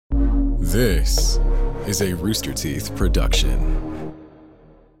This is a Rooster Teeth production.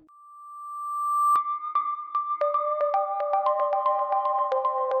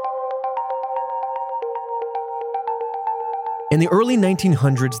 In the early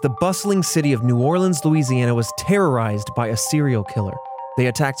 1900s, the bustling city of New Orleans, Louisiana was terrorized by a serial killer. They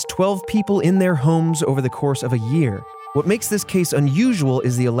attacked 12 people in their homes over the course of a year. What makes this case unusual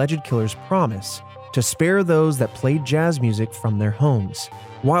is the alleged killer's promise to spare those that played jazz music from their homes.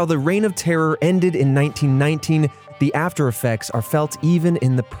 While the reign of terror ended in 1919, the after effects are felt even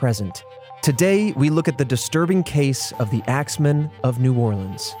in the present. Today, we look at the disturbing case of the Axeman of New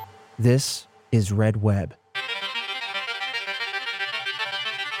Orleans. This is Red Web.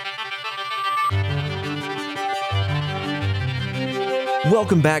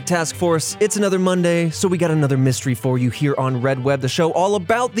 Welcome back, Task Force. It's another Monday, so we got another mystery for you here on Red Web, the show all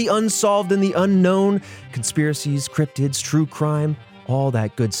about the unsolved and the unknown, conspiracies, cryptids, true crime, all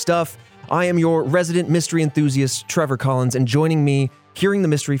that good stuff. I am your resident mystery enthusiast, Trevor Collins, and joining me, hearing the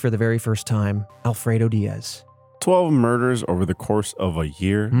mystery for the very first time, Alfredo Diaz. 12 murders over the course of a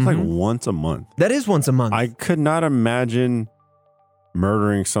year. It's like once a month. That is once a month. I could not imagine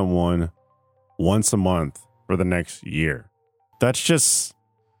murdering someone once a month for the next year. That's just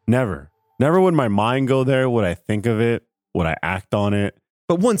never would my mind go there. Would I think of it? Would I act on it?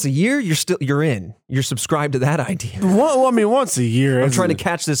 But once a year, you're in. You're subscribed to that idea. Well, I mean, once a year. I'm trying to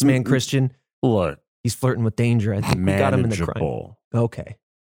catch this man, Christian. Look, he's flirting with danger. I think we got him in the crime. Okay.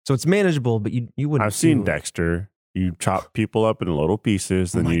 So it's manageable, but you wouldn't. I've seen Dexter. You chop people up in little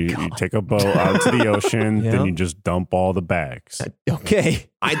pieces, then you take a boat out to the ocean, then you just dump all the bags. Okay.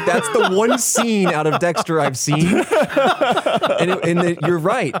 That's the one scene out of Dexter I've seen. And you're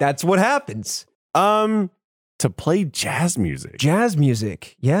right. That's what happens. To play jazz music. Jazz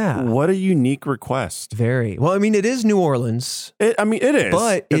music. Yeah. What a unique request. Very. Well, I mean, it is New Orleans. It is.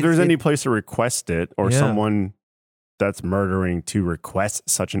 But if there's any place to request it or someone that's murdering to request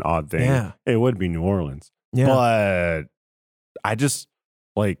such an odd thing, it would be New Orleans. Yeah. But I just,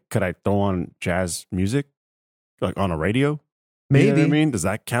 could I throw on jazz music? Like on a radio? Maybe. You know what I mean? Does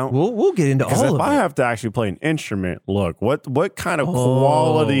that count? We'll get into all of it. If I have to actually play an instrument, look, what kind of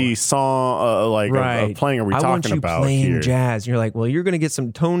quality song, playing are we talking about playing here? Jazz. You're like, well, you're going to get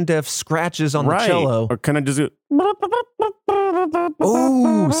some tone-deaf scratches on the cello. Or can I just do...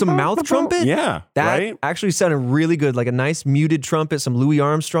 Oh, some mouth trumpet? Yeah, that actually sounded really good. Like a nice muted trumpet, some Louis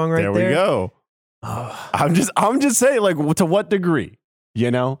Armstrong there. There we go. Oh. I'm just saying, to what degree? You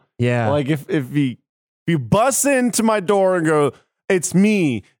know? Yeah. Like if you bust into my door and go, "It's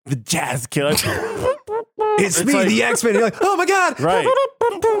me, the jazz killer." It's me, the Axeman. You're like, "Oh my God!" Right?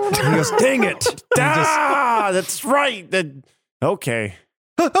 He goes, "Dang it!" That's right. Okay.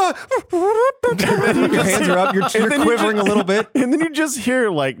 Your hands are up. You're quivering a little bit, and then you just hear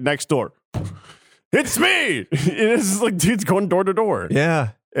next door, "It's me!" And it's like dude's going door to door. Yeah.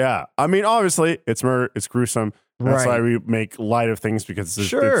 Yeah, I mean, obviously, it's murder, it's gruesome. That's why we make light of things because it's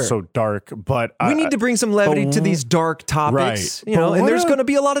so dark. But we need to bring some levity to these dark topics, and there's going to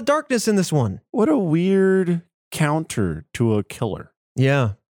be a lot of darkness in this one. What a weird counter to a killer.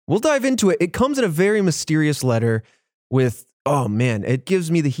 Yeah, we'll dive into it. It comes in a very mysterious letter with, oh man, it gives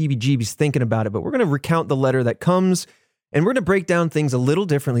me the heebie-jeebies thinking about it. But we're going to recount the letter that comes, and we're going to break down things a little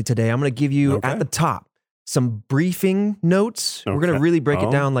differently today. I'm going to give you at the top some briefing notes. Okay. We're going to really break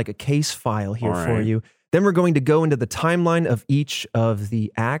it down like a case file here for you. Then we're going to go into the timeline of each of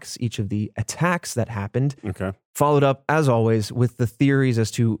the acts, each of the attacks that happened. Okay. Followed up, as always, with the theories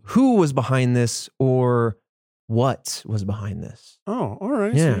as to who was behind this or what was behind this. Oh, all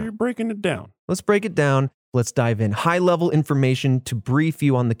right. Yeah. So you're breaking it down. Let's break it down. Let's dive in. High-level information to brief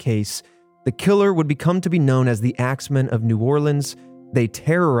you on the case. The killer would become to be known as the Axeman of New Orleans. They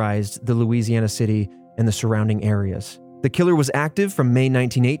terrorized the Louisiana city and the surrounding areas. The killer was active from May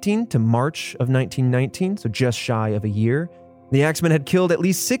 1918 to March of 1919, so just shy of a year. The Axeman had killed at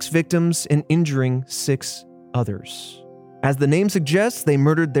least 6 victims and injuring 6 others. As the name suggests, they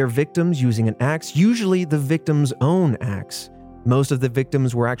murdered their victims using an axe, usually the victim's own axe. Most of the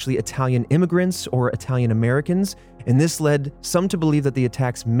victims were actually Italian immigrants or Italian Americans, and this led some to believe that the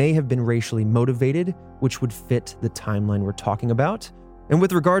attacks may have been racially motivated, which would fit the timeline we're talking about. And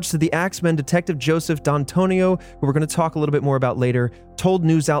with regards to the Axeman, Detective Joseph D'Antonio, who we're going to talk a little bit more about later, told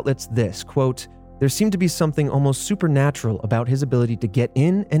news outlets this, quote, "There seemed to be something almost supernatural about his ability to get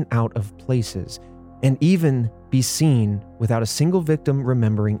in and out of places, and even be seen without a single victim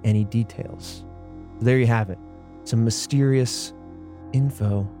remembering any details." There you have it. Some mysterious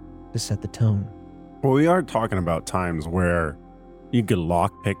info to set the tone. Well, we are talking about times where you could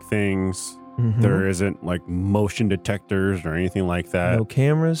lockpick things Mm-hmm. There isn't like motion detectors or anything like that. No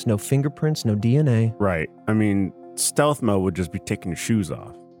cameras, no fingerprints, no DNA. Right. I mean, stealth mode would just be taking your shoes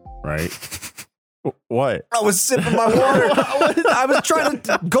off, right? What? I was sipping my water. I was trying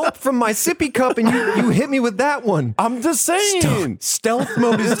to gulp from my sippy cup, and you hit me with that one. I'm just saying. Stealth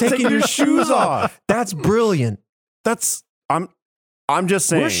mode is taking your shoes off. That's brilliant. I'm just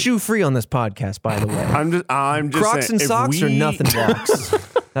saying. We're shoe free on this podcast, by the way. I'm just Crocs saying, and socks or nothing walks.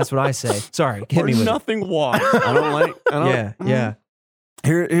 That's what I say. Sorry, hit me with nothing walks. Yeah.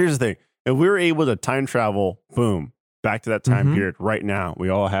 Here's the thing. If we were able to time travel, boom, back to that time period right now, we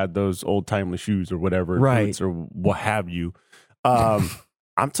all had those old timely shoes or whatever, boots or what have you. I'm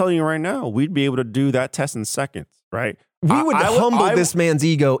telling you right now, we'd be able to do that test in seconds, right? We would humble this man's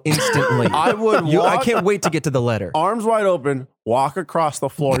ego instantly. I can't wait to get to the letter. Arms wide open, walk across the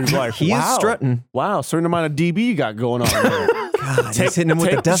floor. He's like, he is strutting. Wow, certain amount of dB you got going on there. God, he's hitting him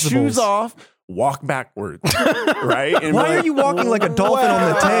with the decibels. Shoes off, walk backwards, right? And why are you walking like a dolphin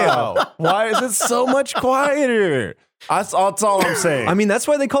on the tail? Why is it so much quieter? That's all I'm saying. I mean, that's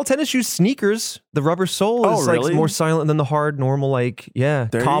why they call tennis shoes sneakers. The rubber sole is like more silent than the hard, normal,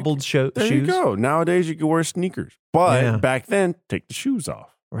 cobbled shoes. There you go. Nowadays, you can wear sneakers. But back then, take the shoes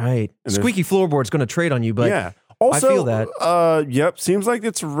off. Right. And Squeaky Floorboard's going to trade on you, but also, I feel that. Yep. Seems like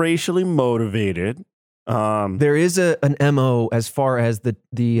it's racially motivated. There is an MO as far as the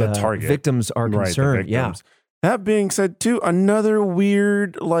target victims are concerned. Yeah. That being said, too, another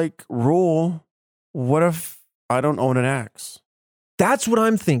weird rule. What if I don't own an axe? That's what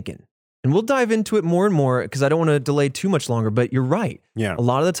I'm thinking. And we'll dive into it more and more because I don't want to delay too much longer, but you're right. Yeah. A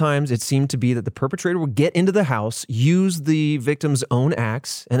lot of the times it seemed to be that the perpetrator would get into the house, use the victim's own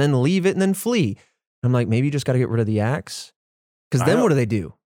axe, and then leave it and then flee. I'm like, maybe you just got to get rid of the axe. Because then what do they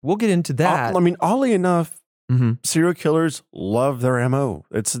do? We'll get into that. Oddly enough, serial killers love their MO.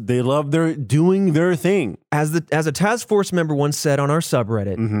 They love doing their thing. As a task force member once said on our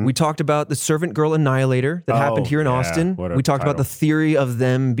subreddit, we talked about the servant girl annihilator that happened here in Austin. We talked about the theory of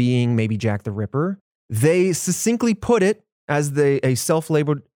them being maybe Jack the Ripper. They succinctly put it as a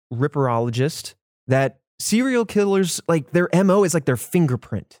self-labeled ripperologist that serial killers, their MO is like their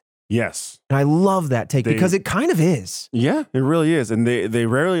fingerprint. Yes. And I love that take because it kind of is. Yeah, it really is. And they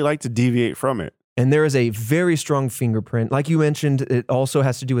rarely like to deviate from it. And there is a very strong fingerprint. Like you mentioned, it also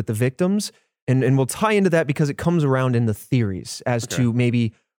has to do with the victims. And we'll tie into that because it comes around in the theories as to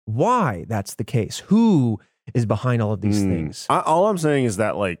maybe why that's the case. Who is behind all of these things? All I'm saying is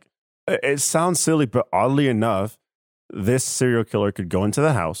that, it sounds silly, but oddly enough, this serial killer could go into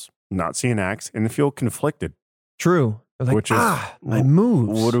the house, not see an axe, and feel conflicted. True. Which is my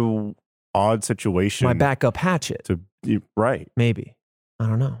moves. What an odd situation. My backup hatchet. Right. Maybe. I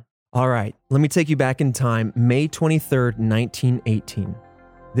don't know. All right. Let me take you back in time. May 23rd, 1918.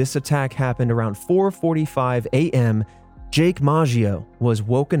 This attack happened around 4:45 a.m. Jake Maggio was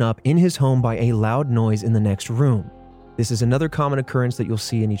woken up in his home by a loud noise in the next room. This is another common occurrence that you'll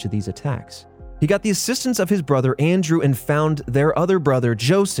see in each of these attacks. He got the assistance of his brother Andrew and found their other brother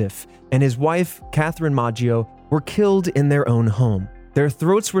Joseph and his wife Catherine Maggio were killed in their own home. Their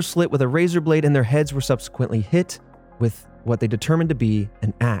throats were slit with a razor blade and their heads were subsequently hit with what they determined to be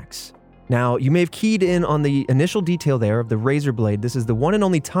an axe. Now, you may have keyed in on the initial detail there of the razor blade. This is the one and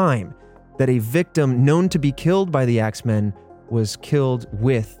only time that a victim known to be killed by the Axemen was killed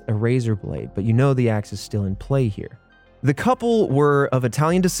with a razor blade, but you know the axe is still in play here. The couple were of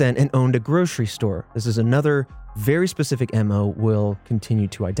Italian descent and owned a grocery store. This is another very specific MO we'll continue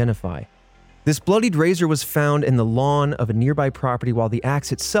to identify. This bloodied razor was found in the lawn of a nearby property while the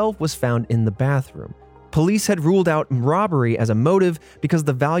axe itself was found in the bathroom. Police had ruled out robbery as a motive because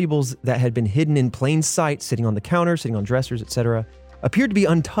the valuables that had been hidden in plain sight, sitting on the counter, sitting on dressers, etc., appeared to be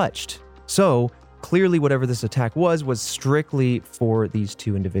untouched. So, clearly whatever this attack was strictly for these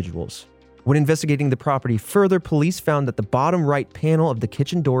two individuals. When investigating the property further, police found that the bottom right panel of the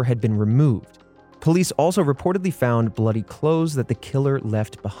kitchen door had been removed. Police also reportedly found bloody clothes that the killer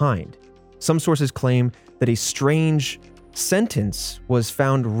left behind. Some sources claim that a strange sentence was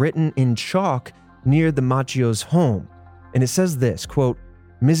found written in chalk near the Maggio's home. And it says this, quote,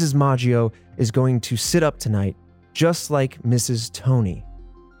 "Mrs. Maggio is going to sit up tonight, just like Mrs. Tony."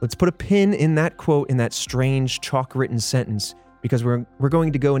 Let's put a pin in that quote, in that strange chalk-written sentence, because we're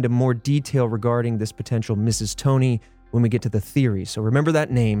going to go into more detail regarding this potential Mrs. Tony when we get to the theory. So remember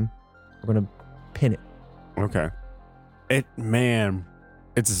that name. We're going to pin it. Okay.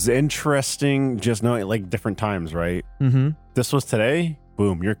 It's interesting just knowing different times, right? Mm-hmm. This was today.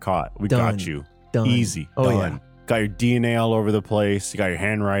 Boom, you're caught. We got you. Done. Easy. Oh, done. Yeah. Got your DNA all over the place. You got your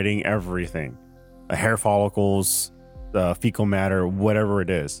handwriting, everything. Hair follicles, fecal matter, whatever it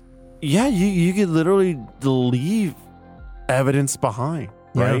is. Yeah, you could literally leave evidence behind,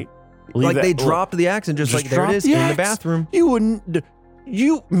 right? Like they dropped the axe and just like, there it is in the bathroom. You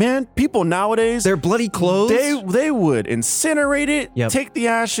wouldn't, people nowadays, their bloody clothes, they would incinerate it, take the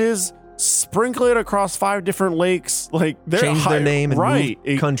ashes, sprinkle it across 5 different lakes, like change their name and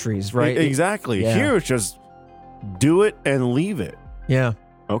move countries, right? Exactly. Here it's just do it and leave it. Yeah.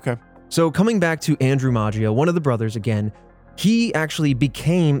 Okay. So coming back to Andrew Maggio, one of the brothers again, he actually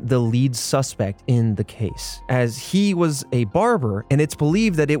became the lead suspect in the case, as he was a barber, and it's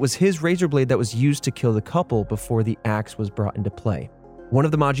believed that it was his razor blade that was used to kill the couple before the axe was brought into play. One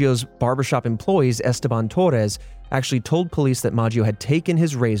of the Maggio's barbershop employees, Esteban Torres, actually told police that Maggio had taken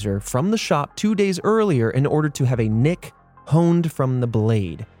his razor from the shop 2 days earlier in order to have a nick honed from the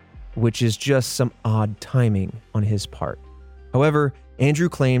blade, which is just some odd timing on his part. However, Andrew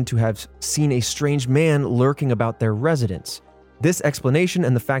claimed to have seen a strange man lurking about their residence. This explanation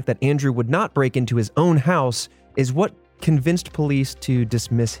and the fact that Andrew would not break into his own house is what convinced police to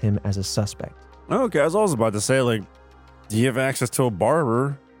dismiss him as a suspect. Okay, I was also about to say, like, do you have access to a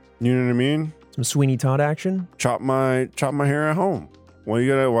barber? You know what I mean? Some Sweeney Todd action? Chop my hair at home. Why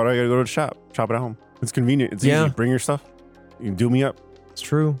do I gotta go to the shop? Chop it at home. It's convenient. It's easy. Bring your stuff. You can do me up. It's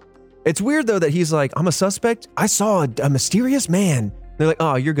true. It's weird though that he's like, I'm a suspect. I saw a mysterious man. They're like,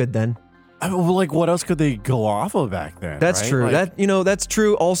 oh, you're good then. I mean, well, like, what else could they go off of back then? That's right? true. Like, that's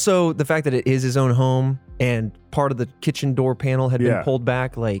true. Also, the fact that it is his own home and part of the kitchen door panel had been pulled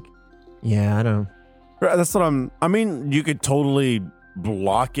back. Like, I don't. That's what I mean, you could totally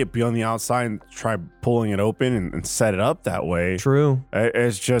block it, be on the outside, and try pulling it open and set it up that way. True.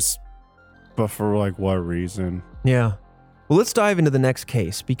 It's just, but for like what reason? Yeah. Well, let's dive into the next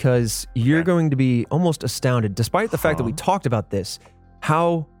case because you're going to be almost astounded, despite the fact that we talked about this,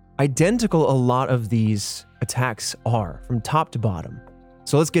 how identical a lot of these attacks are from top to bottom.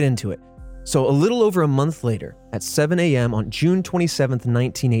 So let's get into it. So a little over a month later, at 7 a.m. on June 27th,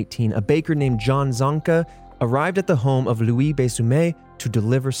 1918, a baker named John Zanca arrived at the home of Louis Bessumet to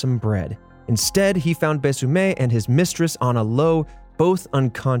deliver some bread. Instead, he found Bessumet and his mistress, Anna Lowe, both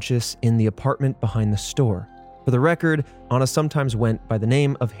unconscious in the apartment behind the store. For the record, Anna sometimes went by the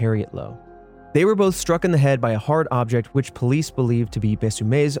name of Harriet Lowe. They were both struck in the head by a hard object which police believed to be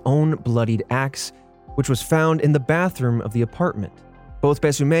Bessumet's own bloodied axe, which was found in the bathroom of the apartment. Both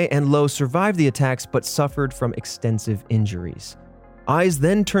Bessumet and Lowe survived the attacks but suffered from extensive injuries. Eyes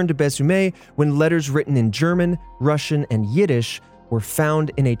then turned to Bessumet when letters written in German, Russian, and Yiddish were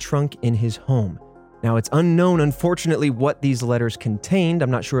found in a trunk in his home. Now, it's unknown, unfortunately, what these letters contained.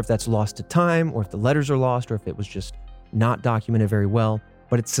 I'm not sure if that's lost to time or if the letters are lost or if it was just not documented very well.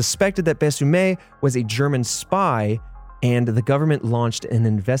 But it's suspected that Bessumet was a German spy, and the government launched an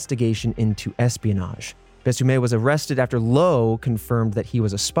investigation into espionage. Bessumet was arrested after Lowe confirmed that he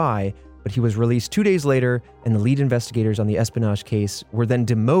was a spy, but he was released 2 days later, and the lead investigators on the espionage case were then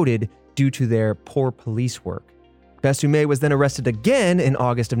demoted due to their poor police work. Bessumet was then arrested again in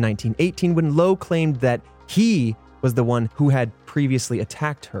August of 1918 when Lowe claimed that he was the one who had previously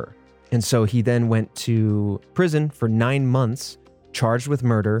attacked her. And so he then went to prison for 9 months, charged with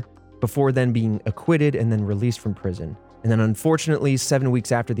murder, before then being acquitted and then released from prison. And then unfortunately, 7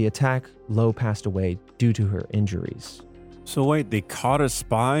 weeks after the attack, Lowe passed away due to her injuries. So wait, they caught a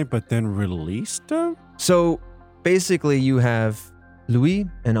spy but then released him? So basically you have Louis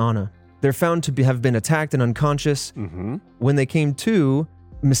and Anna. They're found to have been attacked and unconscious. Mm-hmm. When they came to,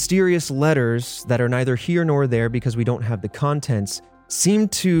 mysterious letters that are neither here nor there because we don't have the contents seem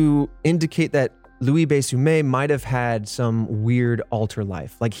to indicate that Louis Bessumet might have had some weird alter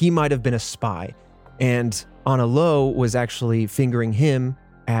life. Like he might have been a spy. And Anna Lowe was actually fingering him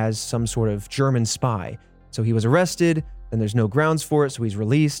as some sort of German spy. So he was arrested, and there's no grounds for it, so he's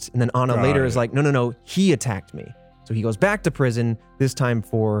released. And then Anna later is like, no, he attacked me. So he goes back to prison, this time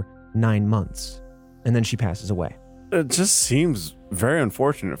for 9 months. And then she passes away. It just seems very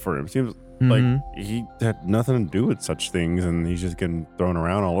unfortunate for him. It seems like he had nothing to do with such things, and he's just getting thrown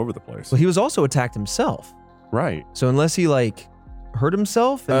around all over the place. Well, he was also attacked himself. Right. So unless he hurt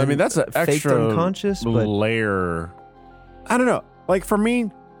himself, and I mean, that's an extra unconscious layer. I don't know. Like for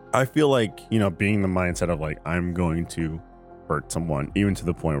me, I feel like, being the mindset of like, I'm going to hurt someone, even to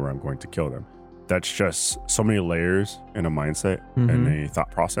the point where I'm going to kill them. That's just so many layers in a mindset and a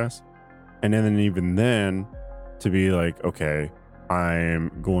thought process. And then even then to be like, okay,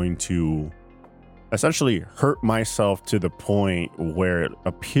 I'm going to essentially hurt myself to the point where it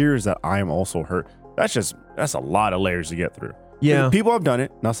appears that I'm also hurt. That's a lot of layers to get through. Yeah. People have done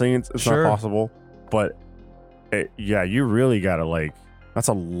it. Not saying it's not possible, but you really got to that's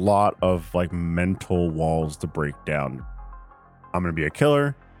a lot of mental walls to break down. I'm going to be a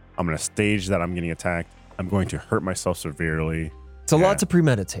killer. I'm going to stage that I'm getting attacked. I'm going to hurt myself severely. It's a lot to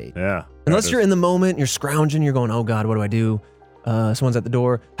premeditate. Yeah. Unless you're in the moment, you're scrounging, you're going, oh God, what do I do? Someone's at the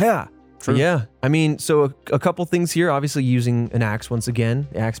door. Yeah. True. Yeah. I mean, so a couple things here. Obviously using an axe once again.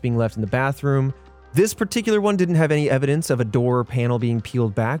 The axe being left in the bathroom. This particular one didn't have any evidence of a door panel being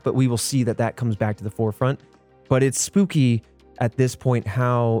peeled back, but we will see that comes back to the forefront. But it's spooky at this point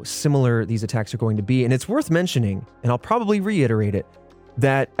how similar these attacks are going to be. And it's worth mentioning, and I'll probably reiterate it,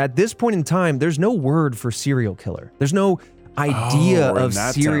 that at this point in time, there's no word for serial killer. There's no idea of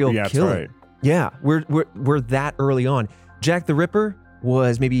serial killing. Right. Yeah, we're that early on. Jack the Ripper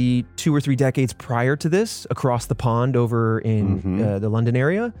was maybe 2 or 3 decades prior to this, across the pond over in the London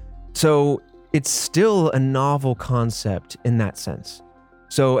area. So it's still a novel concept in that sense.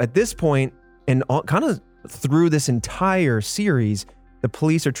 So at this point, and kind of through this entire series, the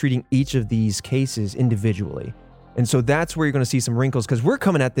police are treating each of these cases individually. And so that's where you're going to see some wrinkles, because we're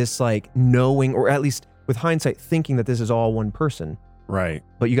coming at this like knowing, or at least with hindsight, thinking that this is all one person. Right.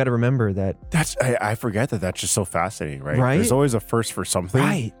 But you got to remember that. I forget that's just so fascinating, right? Right. There's always a first for something.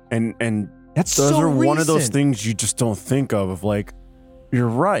 Right. And that's those so are one of those recent. things you just don't think of like, you're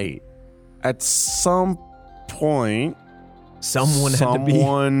right. At some point,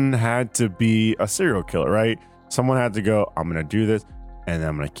 someone had to be a serial killer, right? Someone had to go, I'm going to do this, and then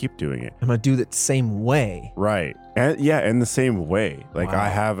I'm going to keep doing it. I'm going to do it the same way. Right. And yeah, in the same way. Like I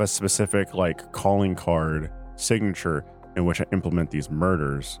have a specific like calling card signature in which I implement these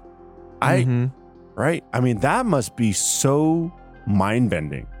murders. Right? I mean, that must be so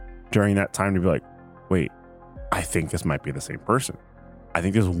mind-bending during that time to be like, wait, I think this might be the same person. I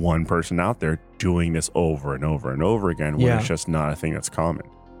think there's one person out there doing this over and over and over again when it's just not a thing that's common.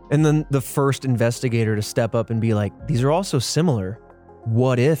 And then the first investigator to step up and be like, these are all so similar.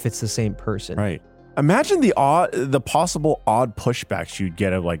 What if it's the same person? Right. Imagine the possible odd pushbacks you'd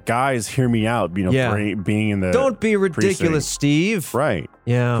get of like, guys, hear me out, being in the Don't be ridiculous, precinct. Steve. Right.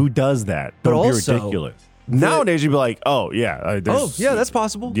 Yeah. Who does that? But Don't be also, ridiculous. Nowadays, you'd be like, oh, yeah. That's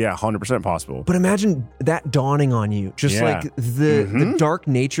possible. Yeah, 100% possible. But imagine that dawning on you. Just like the dark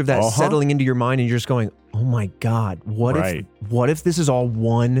nature of that settling into your mind, and you're just going, oh my God, what if this is all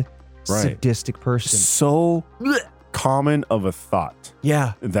one sadistic person? So common of a thought.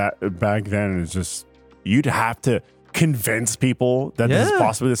 Yeah. That back then is just, you'd have to convince people that this is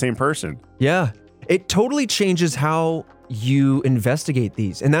possibly the same person. Yeah. It totally changes how you investigate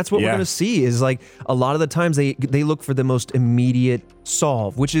these. And that's what we're going to see is like a lot of the times they look for the most immediate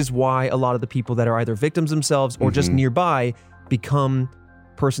solve, which is why a lot of the people that are either victims themselves or just nearby become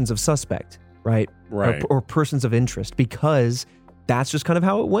persons of suspect, right? Right. Or persons of interest, because that's just kind of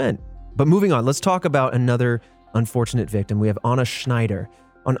how it went. But moving on, let's talk about another unfortunate victim. We have Anna Schneider.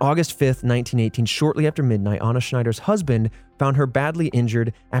 On August 5th, 1918, shortly after midnight, Anna Schneider's husband found her badly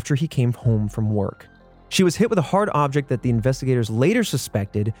injured after he came home from work. She was hit with a hard object that the investigators later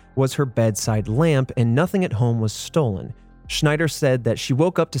suspected was her bedside lamp, and nothing at home was stolen. Schneider said that she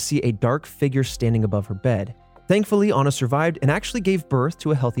woke up to see a dark figure standing above her bed. Thankfully, Anna survived and actually gave birth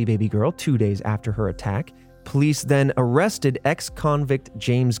to a healthy baby girl 2 days after her attack. Police then arrested ex-convict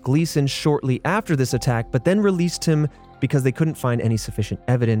James Gleason shortly after this attack, but then released him because they couldn't find any sufficient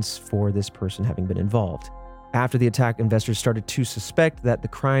evidence for this person having been involved. After the attack, investors started to suspect that the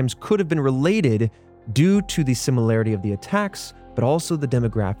crimes could have been related due to the similarity of the attacks, but also the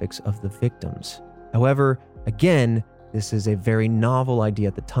demographics of the victims. However, again, this is a very novel idea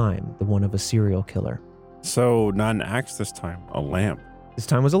at the time, the one of a serial killer. So not an axe this time, a lamp. This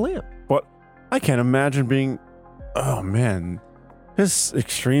time was a lamp. But I can't imagine being, oh man, just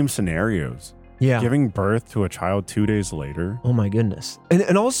extreme scenarios. Yeah. Giving birth to a child 2 days later. Oh my goodness.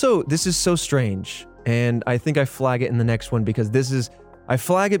 And also, this is so strange. And I think I flag it in the next one because I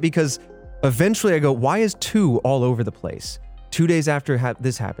flag it because eventually I go, why is 2 all over the place? 2 days after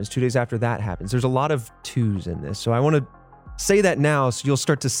this happens, 2 days after that happens. There's a lot of 2s in this. So I want to say that now so you'll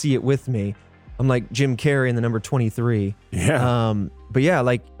start to see it with me. I'm like Jim Carrey in the number 23. Yeah. But yeah,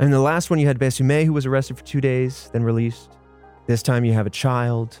 like in the last one you had Bessume, who was arrested for 2 days, then released. This time you have a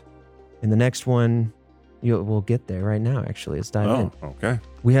child. In the next one, we'll get there right now, actually. Let's dive in. Okay.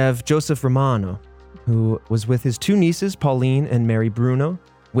 We have Joseph Romano, who was with his 2 nieces, Pauline and Mary Bruno,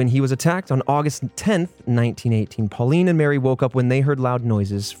 when he was attacked on August 10th, 1918. Pauline and Mary woke up when they heard loud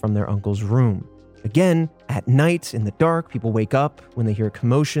noises from their uncle's room. Again, at night, in the dark, people wake up when they hear a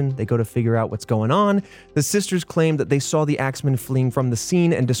commotion. They go to figure out what's going on. The sisters claimed that they saw the Axeman fleeing from the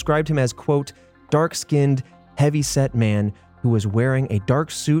scene and described him as, quote, dark-skinned, heavy-set man who was wearing a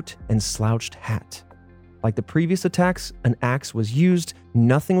dark suit and slouched hat. Like the previous attacks, an axe was used,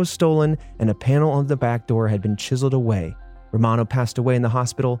 nothing was stolen, and a panel on the back door had been chiseled away. Romano passed away in the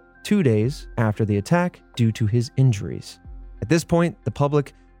hospital 2 days after the attack due to his injuries. At this point, the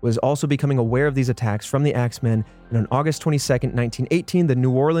public was also becoming aware of these attacks from the Axemen, and on August 22nd, 1918, the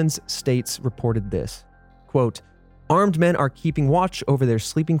New Orleans States reported this, quote, "Armed men are keeping watch over their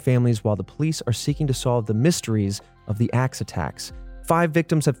sleeping families while the police are seeking to solve the mysteries of the axe attacks. 5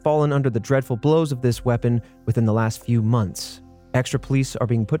 victims have fallen under the dreadful blows of this weapon within the last few months. Extra police are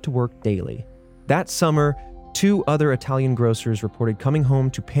being put to work daily." That summer, 2 other Italian grocers reported coming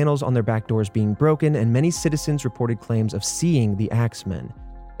home to panels on their back doors being broken, and many citizens reported claims of seeing the Axemen.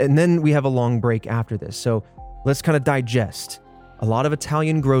 And then we have a long break after this, so let's kind of digest. A lot of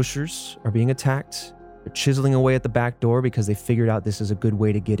Italian grocers are being attacked. They're chiseling away at the back door because they figured out this is a good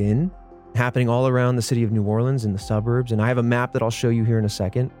way to get in. Happening all around the city of New Orleans and the suburbs, and I have a map that I'll show you here in a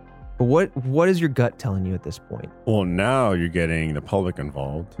second. But what is your gut telling you at this point? Well, now you're getting the public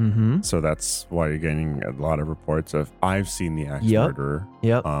involved. Mm-hmm. So that's why you're getting a lot of reports of, I've seen the axe murderer.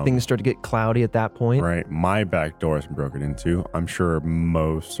 Yep. Things start to get cloudy at that point. Right. My back door has been broken into. I'm sure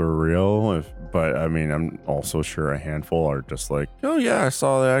most are real, but I mean, I'm also sure a handful are just like, oh yeah, I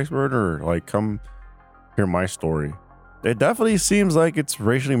saw the axe murderer. Like, come hear my story. It definitely seems like it's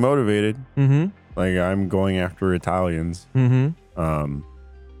racially motivated. Mm-hmm. Like, I'm going after Italians. Mm-hmm.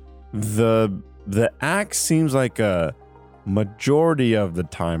 The axe seems like a majority of the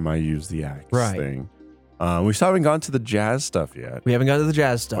time I use the axe thing. We still haven't gotten to the jazz stuff yet. We haven't gotten to the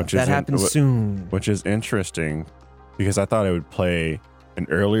jazz stuff. That happens soon. Which is interesting because I thought it would play an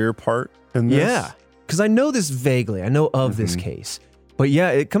earlier part in this. Yeah, because I know this vaguely. I know of this case. But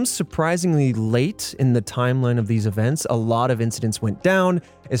yeah, it comes surprisingly late in the timeline of these events. A lot of incidents went down.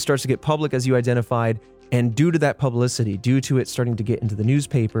 It starts to get public, as you identified. And due to that publicity, due to it starting to get into the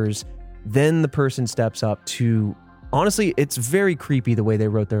newspapers, then the person steps up to, honestly, it's very creepy the way they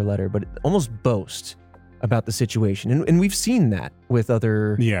wrote their letter, but almost boast about the situation. And we've seen that with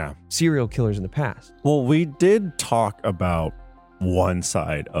other serial killers in the past. Well, we did talk about one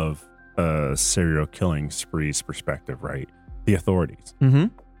side of a serial killing spree's perspective, right? The authorities. Mm-hmm.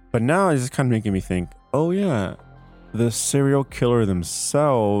 But now it's just kind of making me think, oh yeah, the serial killer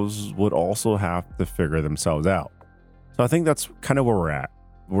themselves would also have to figure themselves out. So I think that's kind of where we're at,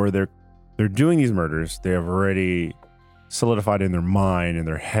 where they're doing these murders. They have already solidified in their mind, in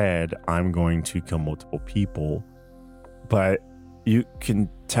their head, I'm going to kill multiple people. But you can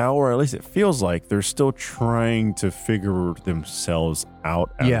tell, or at least it feels like, they're still trying to figure themselves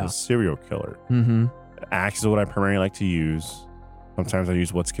out as a serial killer. Mm-hmm. Axe is what I primarily like to use. Sometimes I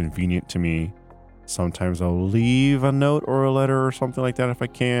use what's convenient to me. Sometimes I'll leave a note or a letter or something like that if I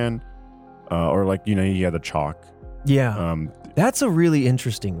can. Or like, the chalk. Yeah. That's a really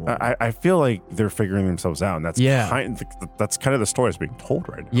interesting one. I feel like they're figuring themselves out, and that's kind of the story that's being told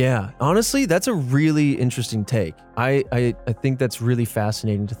right now. Yeah. Honestly, that's a really interesting take. I think that's really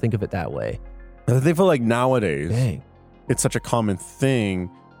fascinating to think of it that way. I feel like nowadays, it's such a common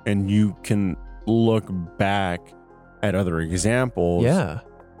thing, and you can look back at other examples. Yeah.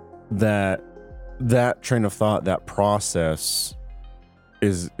 That train of thought, that process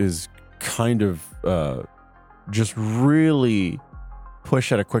is kind of just really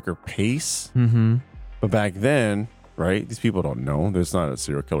push at a quicker pace. Mm-hmm. But back then, right, these people don't know. There's not a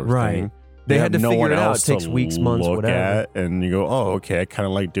serial killer thing. They had to figure it out. It takes weeks, months, whatever. And you go, oh, okay, I kind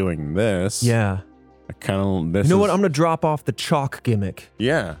of like doing this. Yeah. I kind of... You know what? I'm going to drop off the chalk gimmick.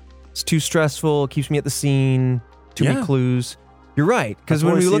 Yeah. It's too stressful. It keeps me at the scene. Too many clues. You're right. Because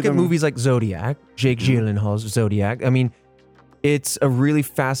when we look at movies like Zodiac, Jake Gyllenhaal's Zodiac, I mean, it's a really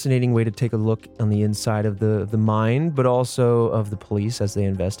fascinating way to take a look on the inside of the mind, but also of the police as they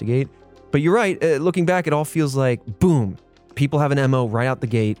investigate. But you're right. Looking back, it all feels like, boom, people have an MO right out the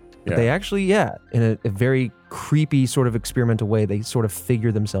gate. But they actually, in a very creepy sort of experimental way, they sort of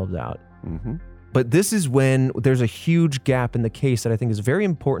figure themselves out. Mm-hmm. But this is when there's a huge gap in the case that I think is very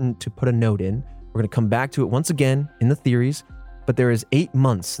important to put a note in. We're going to come back to it once again in the theories, but there is 8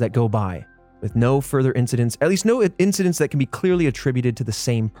 months that go by with no further incidents, at least no incidents that can be clearly attributed to the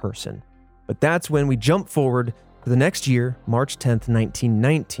same person. But that's when we jump forward to the next year, March 10th,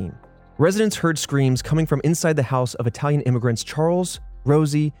 1919. Residents heard screams coming from inside the house of Italian immigrants Charles,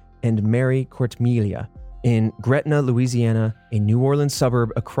 Rosie, and Mary Cortmelia in Gretna, Louisiana, a New Orleans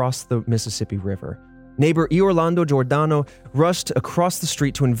suburb across the Mississippi River. Neighbor Orlando Giordano rushed across the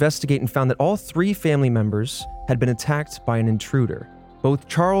street to investigate and found that all 3 family members had been attacked by an intruder. Both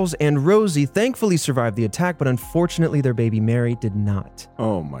Charles and Rosie thankfully survived the attack, but unfortunately their baby Mary did not.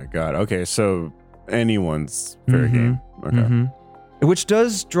 Oh my God. Okay, so anyone's fair game. Okay. Mm-hmm. Which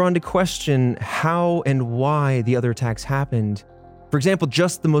does draw into question how and why the other attacks happened. For example,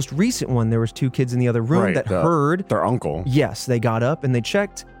 just the most recent one, there was 2 kids in the other room that heard their uncle. Yes, they got up and they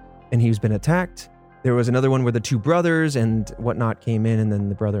checked. and he's been attacked. There was another one where the two brothers and whatnot came in, and then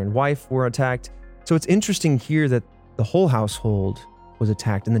the brother and wife were attacked. So it's interesting here that the whole household was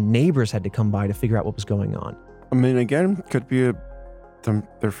attacked, and the neighbors had to come by to figure out what was going on. I mean, again, could be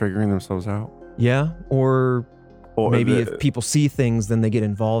they're figuring themselves out. Yeah, or maybe if people see things, then they get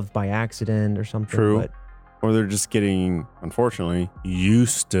involved by accident or something. True. But, or they're just getting, unfortunately,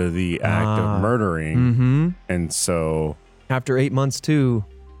 used to the act of murdering. Mm-hmm. And so... After 8 months, too,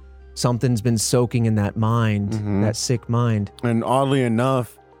 something's been soaking in that mind, that sick mind. And oddly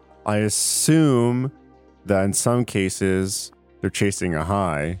enough, I assume that in some cases, they're chasing a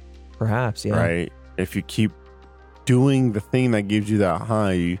high. Perhaps, yeah. Right? If you keep doing the thing that gives you that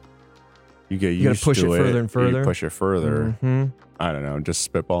high, you get used to it. You gotta push it further and further. You push it further. Mm-hmm. I don't know,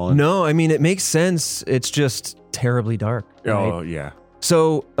 just spitballing. No, I mean, it makes sense. It's just terribly dark. Right? Oh, yeah.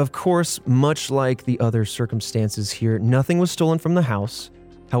 So, of course, much like the other circumstances here, nothing was stolen from the house.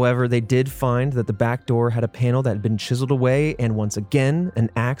 However, they did find that the back door had a panel that had been chiseled away, and once again, an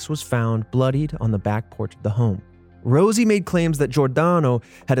axe was found bloodied on the back porch of the home. Rosie made claims that Giordano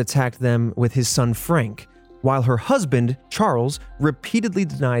had attacked them with his son Frank, while her husband, Charles, repeatedly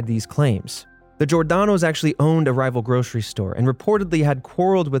denied these claims. The Giordanos actually owned a rival grocery store and reportedly had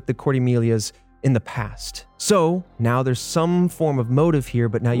quarreled with the Cortimilias in the past. So now there's some form of motive here,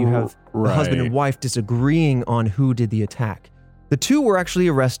 but now you have the husband and wife disagreeing on who did the attack. The two were actually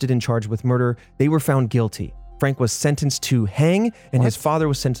arrested and charged with murder. They were found guilty. Frank was sentenced to hang, and his father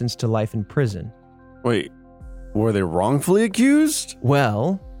was sentenced to life in prison. Wait, were they wrongfully accused?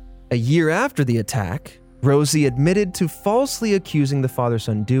 Well, a year after the attack, Rosie admitted to falsely accusing the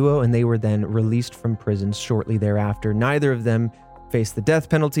father-son duo, and they were then released from prison shortly thereafter. Neither of them faced the death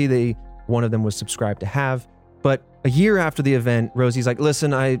penalty. One of them was subscribed to have. But a year after the event, Rosie's like,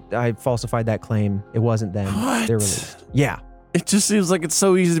 listen, I falsified that claim. It wasn't them. What? They're released. Yeah. It just seems like it's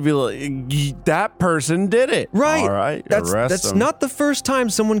so easy to be like, that person did it. Right. All right. That's not the first time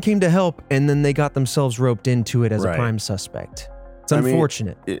someone came to help and then they got themselves roped into it as a prime suspect. It's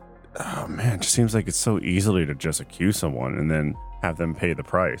unfortunate. Oh man, it just seems like it's so easily to just accuse someone and then have them pay the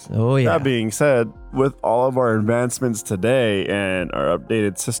price. Oh yeah. That being said, with all of our advancements today and our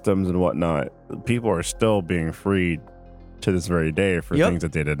updated systems and whatnot, people are still being freed to this very day for things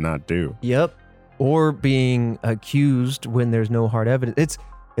that they did not do. Yep. Or being accused when there's no hard evidence.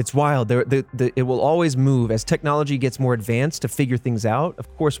 It's wild. It will always move as technology gets more advanced to figure things out.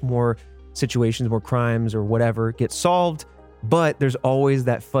 Of course, more situations, more crimes or whatever get solved. But there's always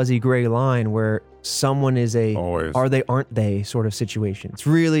that fuzzy gray line where someone is are they, aren't they sort of situation. It's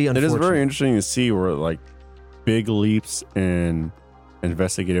really unfortunate. It is very interesting to see where like big leaps in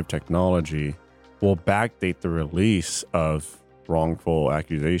investigative technology will backdate the release of wrongful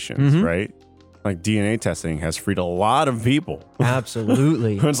accusations, right? Like DNA testing has freed a lot of people.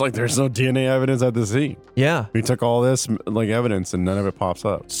 Absolutely. It's like there's no DNA evidence at the scene. Yeah. We took all this like evidence and none of it pops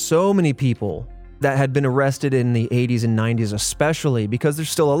up. So many people that had been arrested in the 80s and 90s, especially because they're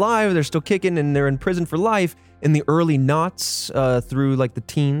still alive, they're still kicking, and they're in prison for life in the early noughts through like the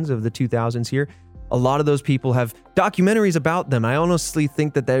teens of the 2000s here. A lot of those people have documentaries about them. I honestly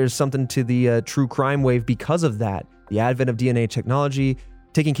think that there's something to the true crime wave because of that. The advent of DNA technology,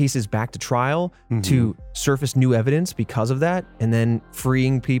 taking cases back to trial to surface new evidence because of that, and then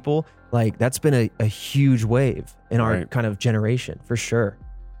freeing people. Like, that's been a huge wave in our kind of generation, for sure.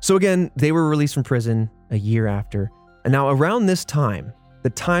 So again, they were released from prison a year after. And now around this time,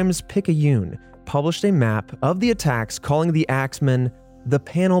 the Times-Picayune published a map of the attacks calling the Axeman the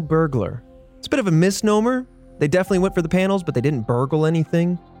panel burglar. It's a bit of a misnomer. They definitely went for the panels, but they didn't burgle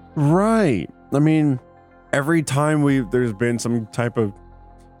anything. Right. I mean, every time there's been some type of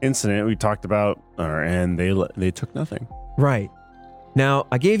incident we talked about, and they took nothing. Right. Now,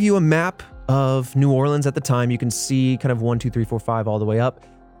 I gave you a map of New Orleans at the time. You can see kind of 1, 2, 3, 4, 5 all the way up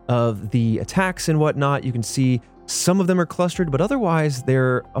of the attacks and whatnot. You can see some of them are clustered, but otherwise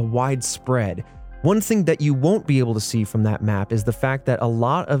they're a widespread. One thing that you won't be able to see from that map is the fact that a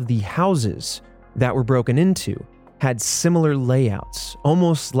lot of the houses that were broken into had similar layouts,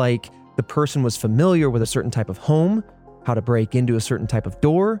 almost like the person was familiar with a certain type of home, how to break into a certain type of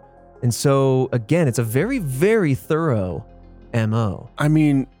door. And so, again, it's a very, very thorough MO. I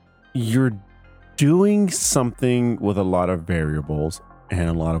mean, you're doing something with a lot of variables and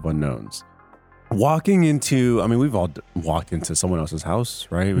a lot of unknowns. Walking into, I mean, we've all walked into someone else's house,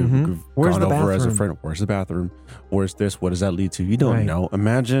 right? We've Where's gone the over bathroom? as a friend. Where's the bathroom? Where's this? What does that lead to? You don't know.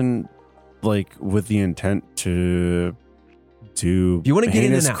 Imagine, like, with the intent to do if you want to get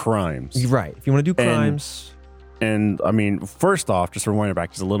in and out. crimes. Right. If you want to do crimes. And I mean, first off, just to rewind it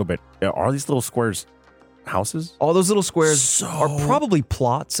back just a little bit, are these little squares houses? All those little squares are probably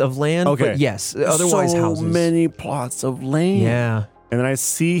plots of land, but yes, otherwise houses. So many plots of land. Yeah. And then I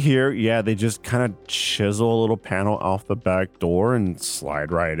see here, they just kind of chisel a little panel off the back door and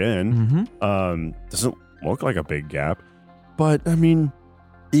slide right in. Doesn't look like a big gap. But, I mean,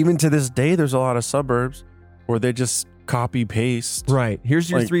 even to this day, there's a lot of suburbs where they just copy paste. Right. Here's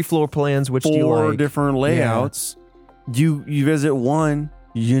your 3 floor plans. Which do you like? 4 different layouts. Yeah. You visit one,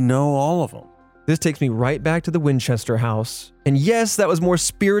 you know all of them. This takes me right back to the Winchester house. And yes, that was more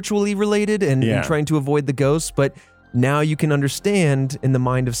spiritually related and trying to avoid the ghosts, but now you can understand in the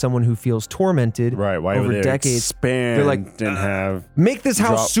mind of someone who feels tormented why over would they decades. Expand they're like, and have make this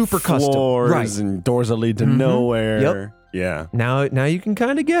house super custom. Right. And doors that lead to nowhere. Yep. Yeah. Now you can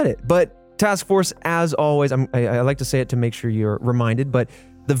kind of get it. But Task Force, as always, I like to say it to make sure you're reminded, but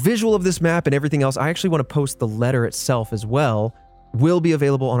the visual of this map and everything else, I actually want to post the letter itself as well, will be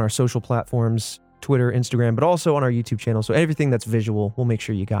available on our social platforms, Twitter, Instagram, but also on our YouTube channel. So everything that's visual, we'll make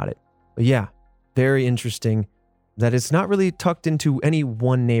sure you got it. But yeah, very interesting that it's not really tucked into any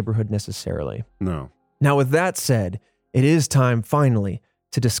one neighborhood necessarily. No. Now, with that said, it is time finally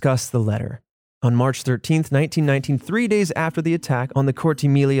to discuss the letter. On March 13th, 1919, 3 days after the attack on the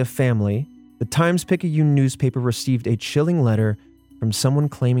Cortimilia family, the Times-Picayune newspaper received a chilling letter from someone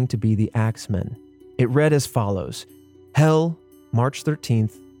claiming to be the Axeman. It read as follows: Hell, March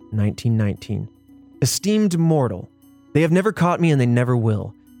 13th, 1919. Esteemed mortal, they have never caught me and they never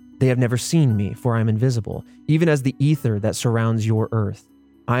will. They have never seen me, for I am invisible, even as the ether that surrounds your earth.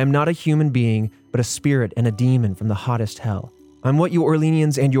 I am not a human being, but a spirit and a demon from the hottest hell. I'm what you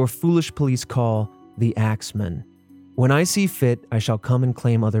Orleanians and your foolish police call the Axeman. When I see fit, I shall come and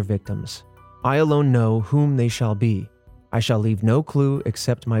claim other victims. I alone know whom they shall be. I shall leave no clue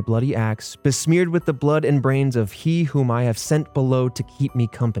except my bloody axe, besmeared with the blood and brains of he whom I have sent below to keep me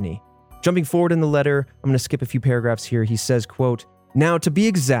company. Jumping forward in the letter, I'm going to skip a few paragraphs here. He says, quote, now, to be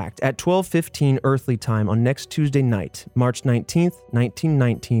exact, at 12:15 earthly time on next Tuesday night, March 19th,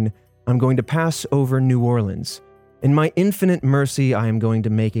 1919, I'm going to pass over New Orleans. In my infinite mercy, I am going to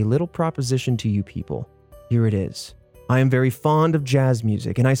make a little proposition to you people. Here it is. I am very fond of jazz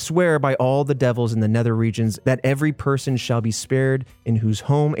music, and I swear by all the devils in the nether regions that every person shall be spared in whose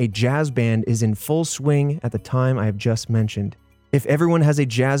home a jazz band is in full swing at the time I have just mentioned. If everyone has a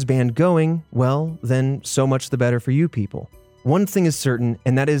jazz band going, well, then so much the better for you people. One thing is certain,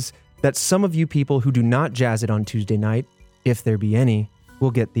 and that is that some of you people who do not jazz it on Tuesday night, if there be any, will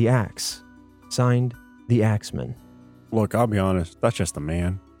get the axe. Signed, the Axeman. Look, I'll be honest, that's just a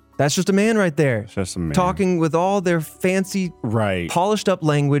man. That's just a man right there. It's just a man. Talking with all their fancy, polished up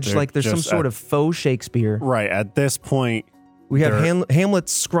language like there's some sort of faux Shakespeare. Right, at this point, we have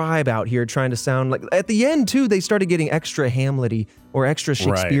Hamlet's scribe out here trying to sound like... At the end, too, they started getting extra Hamlet-y or extra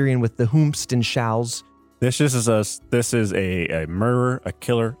Shakespearean with the whomst and shalls. This is a murderer, a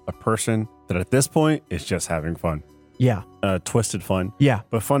killer, a person that at this point is just having fun. Yeah. Twisted fun. Yeah.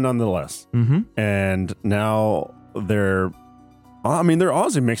 But fun nonetheless. Mm-hmm. And now they're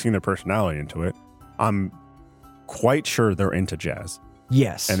obviously mixing their personality into it. I'm quite sure they're into jazz.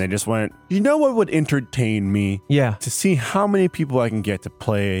 Yes. And they just went, you know what would entertain me? Yeah. To see how many people I can get to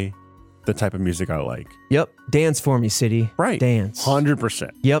play the type of music I like. Yep. Dance for me, city. Right. Dance. 100%.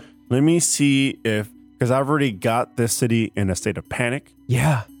 Yep. Let me see if... Because I've already got this city in a state of panic.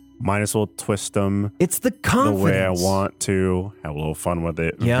 Yeah. Might as well twist them. It's the confidence. The way I want to. Have a little fun with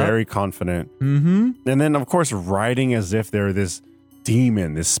it. Yep. Very confident. Mm-hmm. And then, of course, writing as if they're this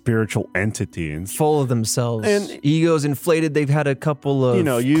demon, this spiritual entity. And full of themselves. And egos inflated. They've had a couple of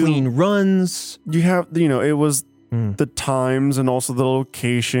clean runs. You have, it was the times and also the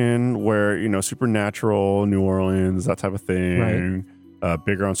location where, supernatural, New Orleans, that type of thing. Right.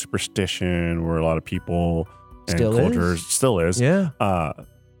 Bigger on superstition, where a lot of people and still cultures still is. Yeah.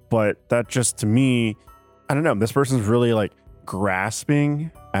 But that just, to me, I don't know. This person's really like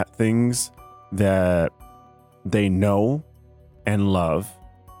grasping at things that they know and love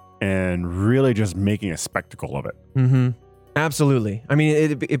and really just making a spectacle of it. Mm-hmm. Absolutely. I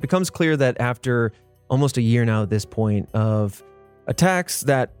mean, it becomes clear that after almost a year now at this point of attacks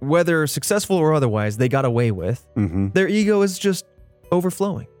that, whether successful or otherwise, they got away with, their ego is just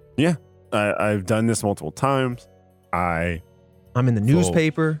overflowing. Yeah. I've done this multiple times. I'm in the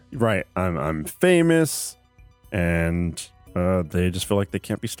newspaper. Right. I'm famous, and they just feel like they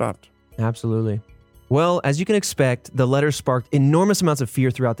can't be stopped. Absolutely. Well, as you can expect, the letter sparked enormous amounts of fear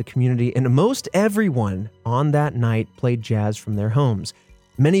throughout the community, and most everyone on that night played jazz from their homes.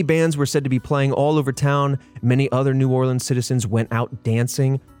 Many bands were said to be playing all over town. Many other New Orleans citizens went out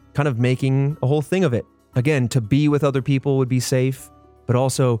dancing, kind of making a whole thing of it. Again, to be with other people would be safe. But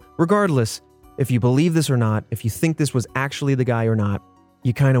also, regardless, if you believe this or not, if you think this was actually the guy or not,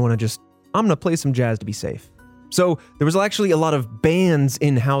 you kind of want to just, I'm going to play some jazz to be safe. So there was actually a lot of bands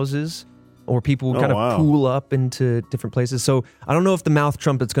in houses, or people would kind of pool up into different places. So I don't know if the mouth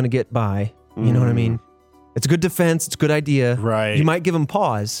trumpet's going to get by. You know what I mean? It's a good defense. It's a good idea. Right. You might give them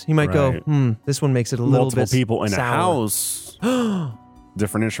pause. You might go, this one makes it a little bit multiple people in sour. a house.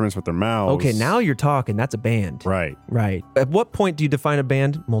 Different instruments with their mouths. Okay, now you're talking. That's a band. Right. Right. At what point do you define a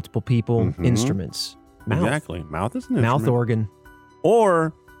band? Multiple people, instruments. Mouth. Exactly. Mouth is an Mouth instrument. organ.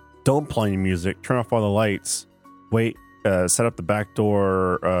 Or don't play any music. Turn off all the lights. Wait. Set up the back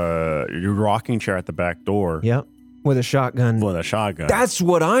door. Your rocking chair at the back door. Yep. With a shotgun. That's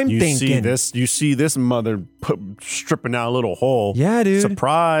what I'm thinking. You see this mother stripping out a little hole. Yeah, dude.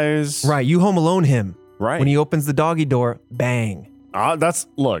 Surprise. Right. You Home Alone him. Right. When he opens the doggy door, bang. That's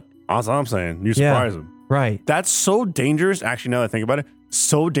what I'm saying. You surprise him. Right. That's so dangerous. Actually, now that I think about it,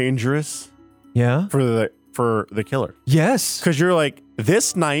 so dangerous. Yeah. For the killer. Yes. Because you're like,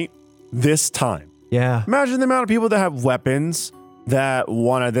 this night, this time. Yeah. Imagine the amount of people that have weapons that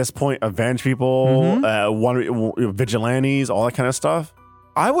want at this point avenge people, vigilantes, all that kind of stuff.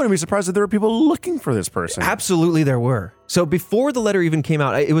 I wouldn't be surprised if there were people looking for this person. Absolutely, there were. So before the letter even came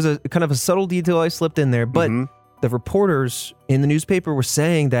out, it was a kind of a subtle detail I slipped in there, but the reporters in the newspaper were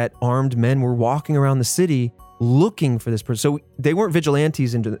saying that armed men were walking around the city looking for this person. So they weren't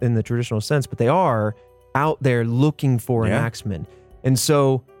vigilantes in the traditional sense, but they are out there looking for an axeman. And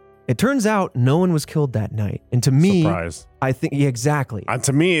so it turns out no one was killed that night. And to me, surprise. I think, exactly.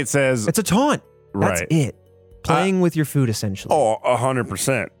 To me, it says... It's a taunt. That's it. Playing with your food, essentially. Oh,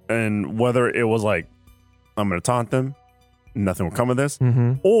 100%. And whether it was like, I'm going to taunt them, nothing will come of this,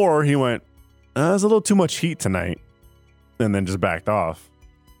 or he went, there's a little too much heat tonight, and then just backed off.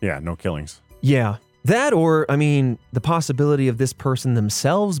 Yeah, no killings. Yeah. That, or, I mean, the possibility of this person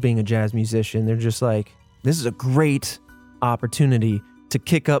themselves being a jazz musician, they're just like, this is a great opportunity to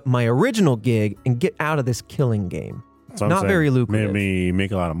kick up my original gig and get out of this killing game. Not very lucrative. Made me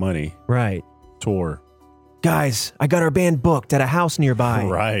make a lot of money. Right. Tour. Guys, I got our band booked at a house nearby.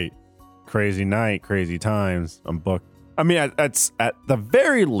 Right. Crazy night, crazy times. I'm booked. I mean, at the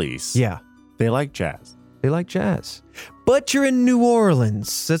very least, they like jazz. They like jazz. But you're in New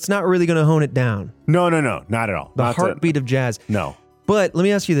Orleans. That's not really going to hone it down. No, not at all. The heartbeat of jazz. No. But let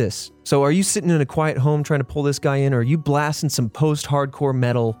me ask you this. So are you sitting in a quiet home trying to pull this guy in, or are you blasting some post-hardcore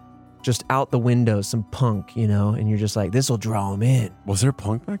metal just out the window, some punk, and you're just like, this will draw him in? Was there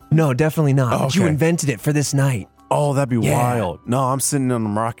punk back then? No, definitely not. But you invented it for this night. Oh, that'd be wild. No, I'm sitting on a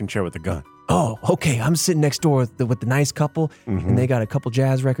rocking chair with a gun. Oh, okay. I'm sitting next door with the nice couple, and they got a couple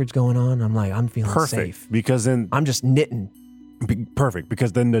jazz records going on. I'm like, I'm feeling safe. Because then... I'm just knitting. Perfect.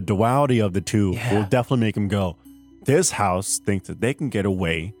 Because then the duality of the two will definitely make him go, this house thinks that they can get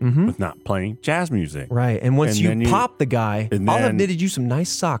away with not playing jazz music. Right. And once you pop the guy, I'll have knitted you some nice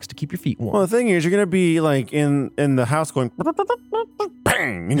socks to keep your feet warm. Well, the thing is, you're going to be like in the house going,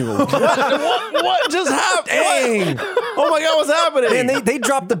 bang. And you go, what just happened? Dang. Oh my God, what's happening? Man, they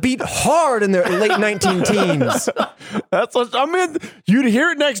dropped the beat hard in their late 19 teens. That's what I mean. You'd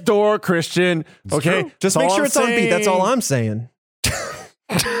hear it next door, Christian. It's okay. True. Just make sure it's on beat. That's all I'm saying.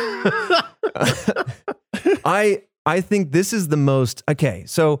 I think this is the most, okay,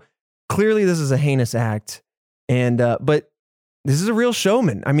 so clearly this is a heinous act, and but this is a real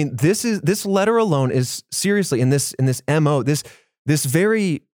showman. I mean, this letter alone is seriously in this MO, this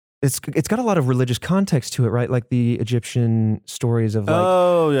very, it's got a lot of religious context to it, right? Like the Egyptian stories of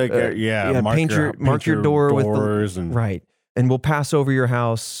like, mark your door with the, right, and we'll pass over your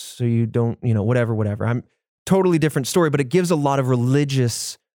house so you don't, whatever. I'm totally different story, but it gives a lot of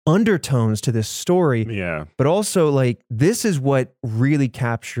religious undertones to this story. Yeah. But also, like, this is what really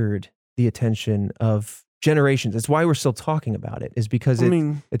captured the attention of generations. It's why we're still talking about it, is because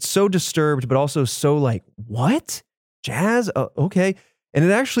it's so disturbed, but also so like, what? Jazz? Okay. And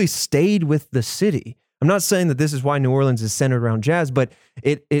it actually stayed with the city. I'm not saying that this is why New Orleans is centered around jazz, but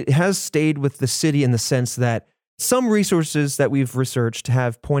it has stayed with the city in the sense that some resources that we've researched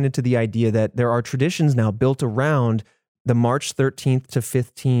have pointed to the idea that there are traditions now built around the March 13th to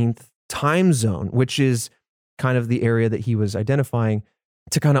 15th time zone, which is kind of the area that he was identifying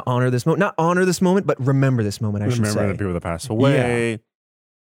to kind of honor this moment. Not honor this moment, but remember this moment, I should say. Remember the people that passed away.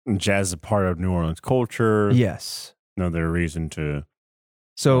 Yeah. Jazz is a part of New Orleans culture. Yes. Another reason to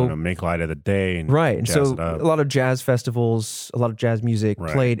make light of the day. And right. And so a lot of jazz festivals, a lot of jazz music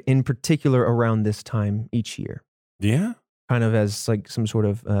played in particular around this time each year. Yeah. Kind of as like some sort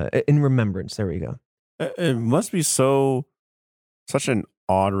of, in remembrance. There we go. It must be such an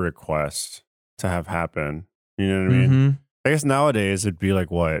odd request to have happen. You know what I mean? I guess nowadays it'd be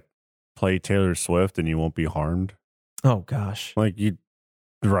like, what, play Taylor Swift and you won't be harmed. Oh gosh. Like you,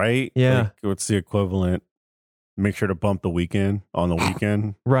 right? Yeah. Like, what's the equivalent? Make sure to bump the weekend on the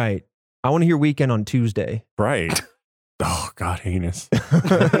weekend. Right. I want to hear Weekend on Tuesday. Right. Oh God, heinous.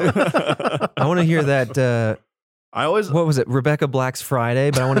 I want to hear that. What was it? Rebecca Black's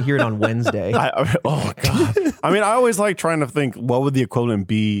Friday, but I want to hear it on Wednesday. Oh God. I mean, I always like trying to think what would the equivalent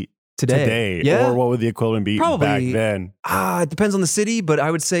be today, yeah. or what would the equivalent be Probably, back then? It depends on the city, but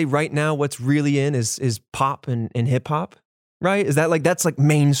I would say right now what's really in is pop and hip hop, right? Is that that's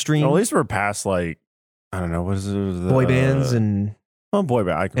mainstream? Well, at least we're past I don't know, what is it? Boy bands and boy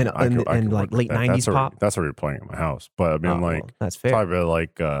band. and like late 90s pop. That's what you're playing at my house. But I mean, that's fair. Probably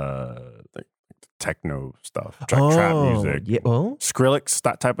like techno stuff, trap music. Yeah, well, Skrillex,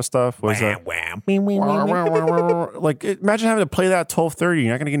 that type of stuff. Was like imagine having to play that at 12:30.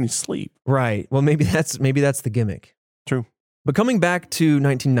 You're not gonna get any sleep. Right. Well, maybe that's the gimmick. True. But coming back to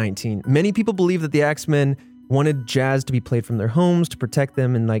 1919, many people believe that the Axemen wanted jazz to be played from their homes to protect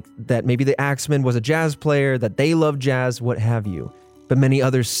them, and that maybe the Axeman was a jazz player, that they loved jazz, what have you. But many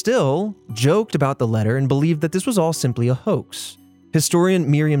others still joked about the letter and believed that this was all simply a hoax. Historian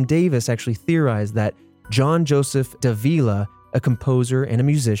Miriam Davis actually theorized that John Joseph Davila, a composer and a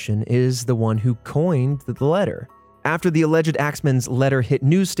musician, is the one who coined the letter. After the alleged Axeman's letter hit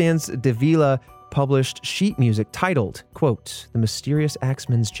newsstands, Davila published sheet music titled, quote, "The Mysterious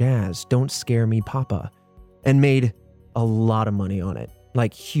Axeman's Jazz, Don't Scare Me, Papa," and made a lot of money on it,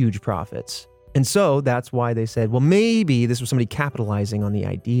 huge profits. And so that's why they said, well, maybe this was somebody capitalizing on the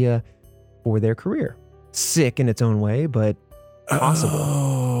idea for their career. Sick in its own way, but possible.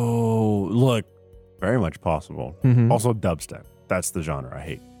 Oh, look, very much possible. Mm-hmm. Also, dubstep. That's the genre I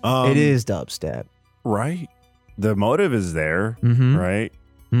hate. It is dubstep. Right? The motive is there, mm-hmm. right?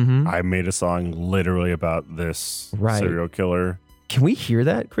 Mm-hmm. I made a song literally about this serial killer. Can we hear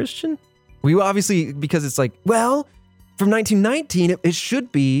that, Christian? We obviously, because it's from 1919, it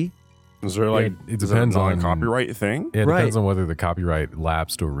should be. Is there it depends on a copyright thing? It depends on whether the copyright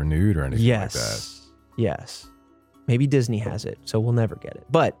lapsed or renewed or anything like that. Yes. Maybe Disney has it, so we'll never get it.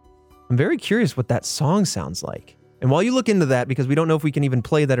 But I'm very curious what that song sounds like. And while you look into that, because we don't know if we can even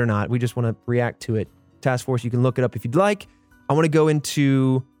play that or not, we just want to react to it. Task Force, you can look it up if you'd like. I want to go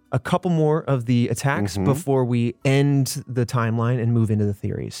into a couple more of the attacks before we end the timeline and move into the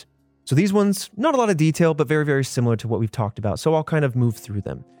theories. So these ones, not a lot of detail, but very, very similar to what we've talked about. So I'll kind of move through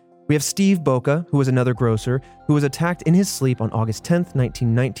them. We have Steve Boca, who was another grocer, who was attacked in his sleep on August 10th,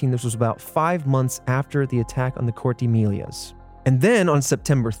 1919. This was about 5 months after the attack on the Cortimillas. And then on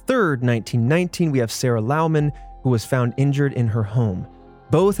September 3rd, 1919, we have Sarah Lauman, who was found injured in her home.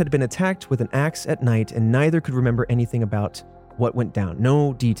 Both had been attacked with an axe at night, and neither could remember anything about what went down.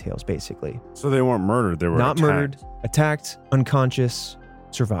 No details, basically. So they weren't murdered, they were not murdered, attacked, unconscious,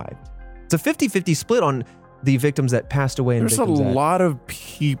 survived. It's a 50-50 split on the victims that passed away. And there's a lot of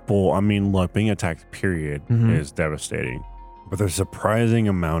people. I mean, look, being attacked, period, is devastating. But there's a surprising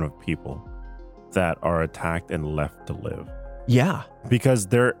amount of people that are attacked and left to live. Yeah. Because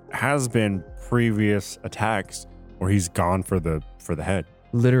there has been previous attacks where he's gone for the head.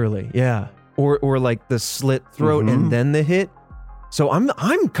 Literally, yeah. Or like the slit throat and then the hit. So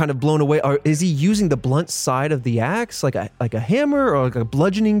I'm kind of blown away. Is he using the blunt side of the axe like a hammer or like a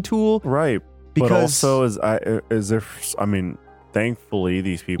bludgeoning tool? Right. Because but also thankfully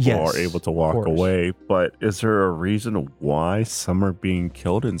these people are able to walk away, but is there a reason why some are being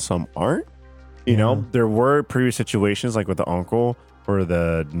killed and some aren't? You know, there were previous situations like with the uncle where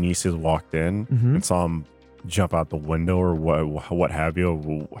the nieces walked in and saw him jump out the window or what have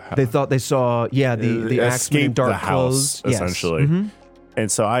you. They thought they saw, the Axeman in dark clothes. Essentially.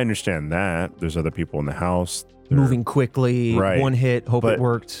 And so I understand that. There's other people in the house. Moving quickly, one hit, hope it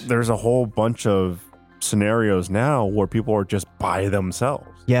worked. There's a whole bunch of scenarios now where people are just by themselves.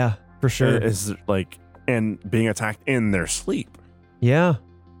 Yeah, for sure. And being attacked in their sleep. Yeah.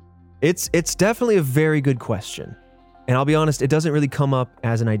 It's definitely a very good question. And I'll be honest, it doesn't really come up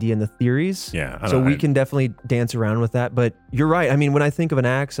as an idea in the theories. Yeah. So we can definitely dance around with that. But you're right. I mean, when I think of an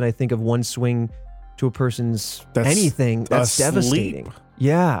axe and I think of one swing to a person's anything, that's devastating.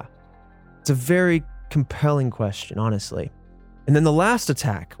 Yeah. It's a very compelling question, honestly. And then the last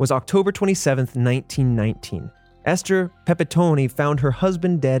attack was October 27th, 1919. Esther Pepitone found her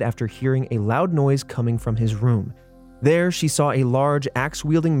husband dead after hearing a loud noise coming from his room. There, she saw a large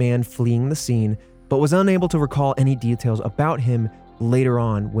axe-wielding man fleeing the scene, but was unable to recall any details about him later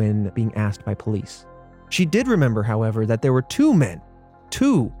on when being asked by police. She did remember, however, that there were two men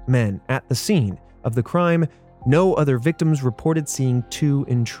at the scene of the crime. No other victims reported seeing two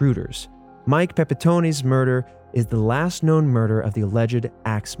intruders. Mike Pepitone's murder is the last known murder of the alleged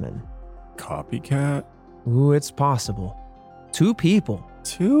Axeman. copycat? Ooh, it's possible. 2 people.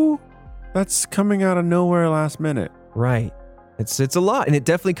 2? That's coming out of nowhere last minute. Right. It's a lot, and it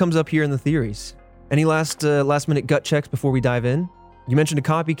definitely comes up here in the theories. Any last minute gut checks before we dive in? You mentioned a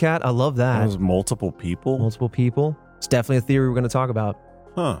copycat. I love that. That was multiple people? Multiple people. It's definitely a theory we're going to talk about.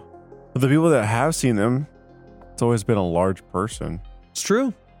 Huh. But the people that have seen them, it's always been a large person. It's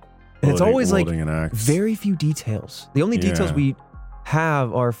true. And it's always like an axe. very few details. The only details we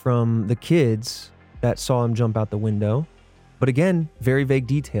have are from the kids that saw him jump out the window. But again, very vague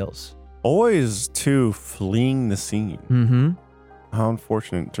details. Always, too, fleeing the scene. Mm-hmm. How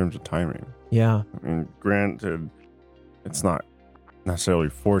unfortunate in terms of timing. Yeah. I mean, granted, it's not necessarily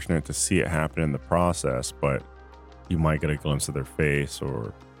fortunate to see it happen in the process, but you might get a glimpse of their face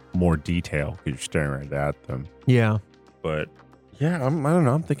or more detail because you're staring right at them. Yeah. But yeah, I don't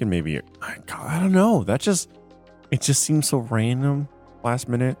know. I'm thinking maybe, I don't know. It just seems so random. Last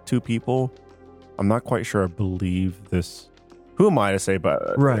minute, 2 people. I'm not quite sure I believe this. Who am I to say,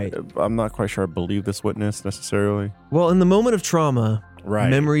 but right. I'm not quite sure I believe this witness necessarily. Well, in the moment of trauma,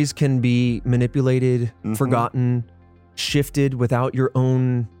 memories can be manipulated, forgotten, shifted without your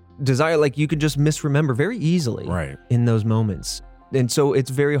own desire. Like you could just misremember very easily in those moments. And so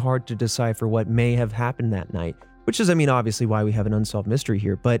it's very hard to decipher what may have happened that night, which is, I mean, obviously why we have an unsolved mystery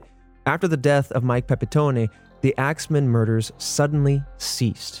here. But after the death of Mike Pepitone, the Axeman murders suddenly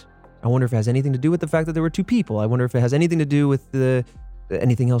ceased. I wonder if it has anything to do with the fact that there were 2 people. I wonder if it has anything to do with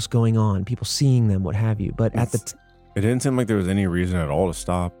anything else going on, people seeing them, what have you. But it didn't seem like there was any reason at all to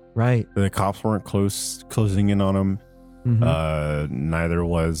stop. Right. The cops weren't closing in on him. Neither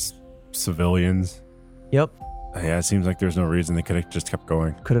was civilians. Yep. Yeah, it seems like there's no reason. They could have just kept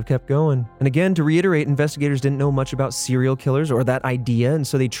going. Could have kept going. And again, to reiterate, investigators didn't know much about serial killers or that idea, and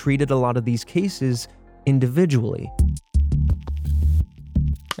so they treated a lot of these cases individually.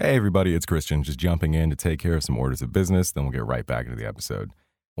 Hey everybody, it's Christian, just jumping in to take care of some orders of business, then we'll get right back into the episode.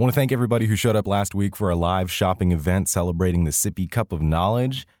 I want to thank everybody who showed up last week for our live shopping event celebrating the Sippy Cup of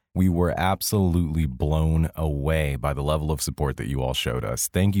Knowledge. We were absolutely blown away by the level of support that you all showed us.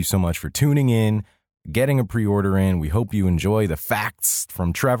 Thank you so much for tuning in, getting a pre-order in. We hope you enjoy the facts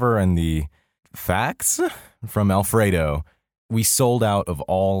from Trevor and the facts from Alfredo. We sold out of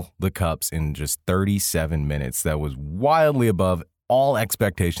all the cups in just 37 minutes. That was wildly above all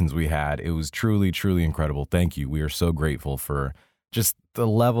expectations we had. It was truly, truly incredible. Thank you. We are so grateful for just the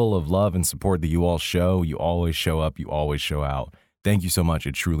level of love and support that you all show. You always show up. You always show out. Thank you so much.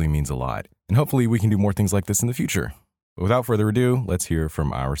 It truly means a lot. And hopefully we can do more things like this in the future. But without further ado, let's hear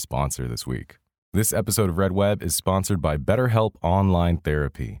from our sponsor this week. This episode of Red Web is sponsored by BetterHelp Online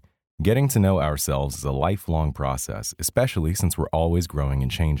Therapy. Getting to know ourselves is a lifelong process, especially since we're always growing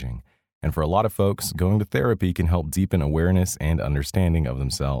and changing. And for a lot of folks, going to therapy can help deepen awareness and understanding of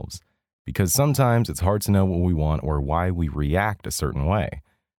themselves. Because sometimes it's hard to know what we want or why we react a certain way.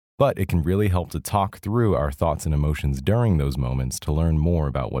 But it can really help to talk through our thoughts and emotions during those moments to learn more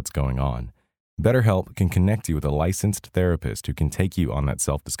about what's going on. BetterHelp can connect you with a licensed therapist who can take you on that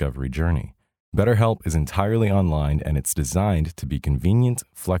self-discovery journey. BetterHelp is entirely online and it's designed to be convenient,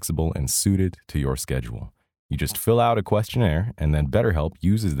 flexible, and suited to your schedule. You just fill out a questionnaire, and then BetterHelp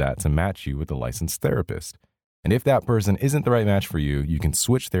uses that to match you with a licensed therapist. And if that person isn't the right match for you, you can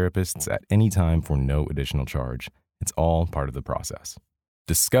switch therapists at any time for no additional charge. It's all part of the process.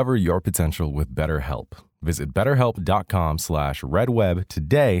 Discover your potential with BetterHelp. Visit BetterHelp.com/RedWeb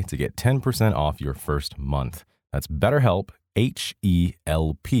today to get 10% off your first month. That's BetterHelp,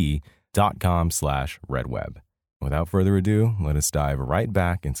 HELP.com/RedWeb. Without further ado, let us dive right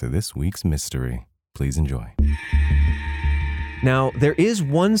back into this week's mystery. Please enjoy. Now, there is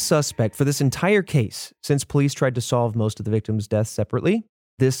one suspect for this entire case, since police tried to solve most of the victims' deaths separately.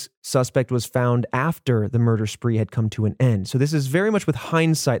 This suspect was found after the murder spree had come to an end. So this is very much with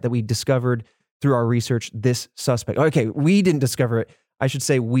hindsight that we discovered through our research this suspect. Okay, we didn't discover it. I should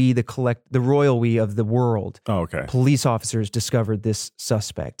say we, the royal we of the world. Oh, okay. Police officers discovered this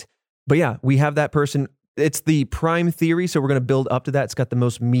suspect. But yeah, we have that person. It's the prime theory, so we're going to build up to that. It's got the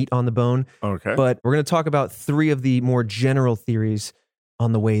most meat on the bone. Okay. But we're going to talk about 3 of the more general theories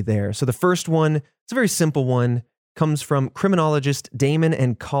on the way there. So the first one, it's a very simple one, comes from criminologist Damon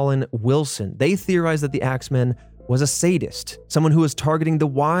and Colin Wilson. They theorize that the Axeman was a sadist, someone who was targeting the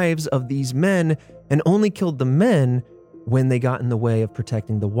wives of these men and only killed the men when they got in the way of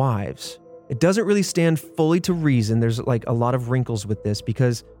protecting the wives. It doesn't really stand fully to reason. There's like a lot of wrinkles with this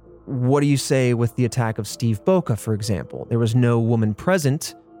because what do you say with the attack of Steve Boca, for example? There was no woman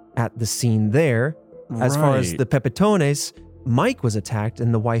present at the scene there. As far as the Pepitones, Mike was attacked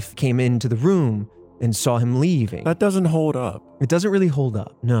and the wife came into the room and saw him leaving. That doesn't hold up. It doesn't really hold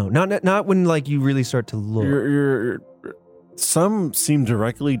up. No, not when like you really start to look. Some seem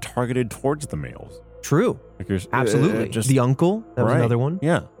directly targeted towards the males. True. Like absolutely. Just the uncle. That was another one.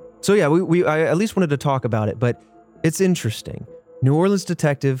 Yeah. So yeah, I at least wanted to talk about it, but it's interesting. New Orleans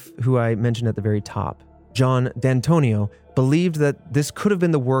detective, who I mentioned at the very top, John D'Antonio, believed that this could have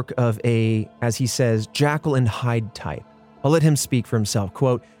been the work of a, as he says, Jekyll and Hyde type. I'll let him speak for himself.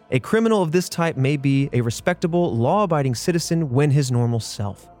 Quote, a criminal of this type may be a respectable, law-abiding citizen when his normal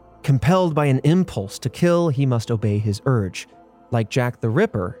self. Compelled by an impulse to kill, he must obey his urge. Like Jack the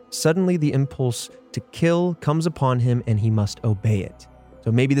Ripper, suddenly the impulse to kill comes upon him and he must obey it.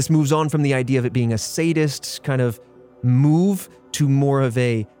 So maybe this moves on from the idea of it being a sadist kind of move to more of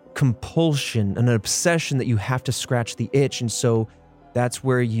a compulsion, an obsession that you have to scratch the itch. And so that's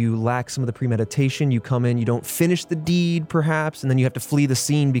where you lack some of the premeditation. You come in, you don't finish the deed perhaps, and then you have to flee the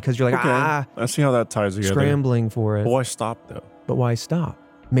scene because you're like, I see how that ties together. Scrambling for it. But why stop though? But why stop?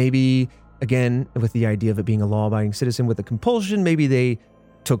 Maybe, again, with the idea of it being a law-abiding citizen with a compulsion, maybe they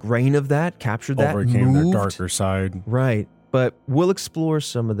took reign of that, captured that, overcame moved. their darker side. Right. But we'll explore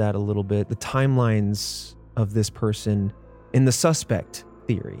some of that a little bit, the timelines of this person in the suspect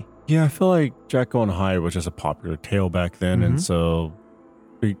theory. Yeah, I feel like Jekyll and Hyde was just a popular tale back then, and so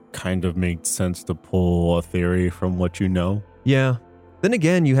it kind of made sense to pull a theory from what you know. Yeah. Then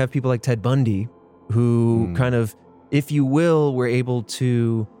again, you have people like Ted Bundy, who kind of, if you will, were able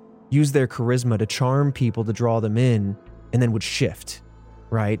to use their charisma to charm people, to draw them in, and then would shift,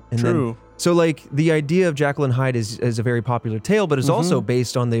 right? And True. So like the idea of Jekyll and Hyde is a very popular tale, but is also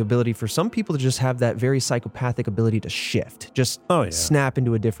based on the ability for some people to just have that very psychopathic ability to shift, just snap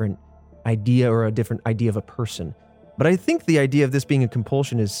into a different idea or a different idea of a person. But I think the idea of this being a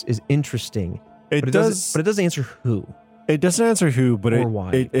compulsion is interesting. But it doesn't answer who. It doesn't answer who, but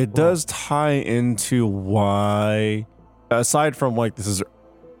why. It does tie into why, aside from like this is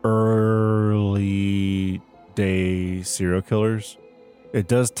early day serial killers, it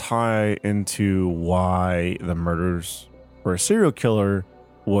does tie into why the murders for a serial killer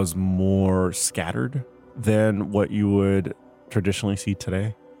was more scattered than what you would traditionally see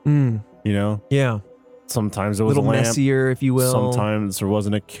today. You know? Yeah. Sometimes it was a little messier, if you will. Sometimes there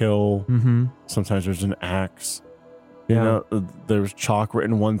wasn't a kill. Sometimes there's an axe. You know, there was chalk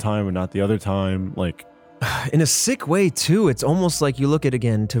written one time and not the other time. Like, in a sick way, too. It's almost like you look at,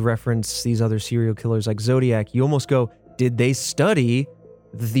 again, to reference these other serial killers like Zodiac, you almost go, did they study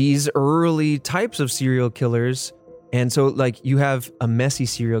these early types of serial killers? And so, like, you have a messy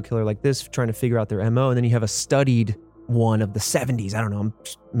serial killer like this trying to figure out their MO, and then you have a studied one of the 70s. I don't know, I'm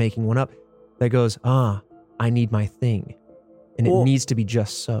just making one up. That goes, I need my thing. And it needs to be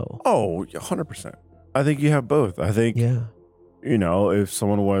just so. Oh, 100%. I think you have both. I think, you know, if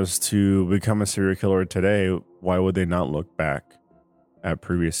someone was to become a serial killer today, why would they not look back at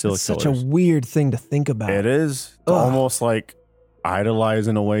previous serial killers? Such a weird thing to think about. It is. It's almost like idolize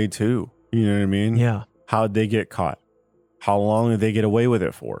in a way too. You know what I mean? Yeah. How'd they get caught? How long did they get away with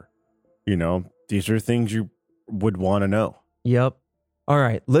it for? You know, these are things you would want to know. Yep. All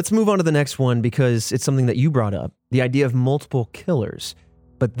right, let's move on to the next one because it's something that you brought up, the idea of multiple killers.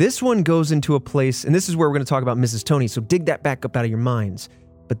 But this one goes into a place, and this is where we're going to talk about Mrs. Tony, so dig that back up out of your minds.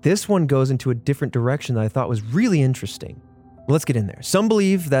 But this one goes into a different direction that I thought was really interesting. Let's get in there. Some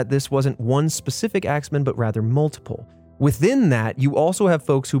believe that this wasn't one specific Axeman, but rather multiple. Within that, you also have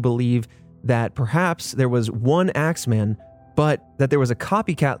folks who believe that perhaps there was one Axeman, but that there was a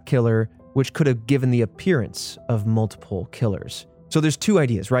copycat killer which could have given the appearance of multiple killers. So there's two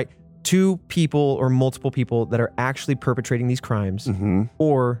ideas, right? Two people or multiple people that are actually perpetrating these crimes,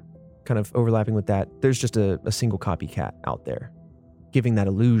 or kind of overlapping with that, there's just a single copycat out there, giving that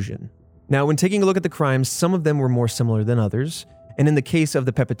illusion. Now, when taking a look at the crimes, some of them were more similar than others, and in the case of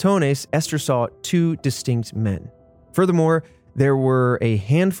the Pepitones, Esther saw two distinct men. Furthermore, there were a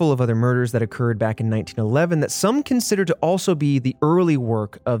handful of other murders that occurred back in 1911 that some consider to also be the early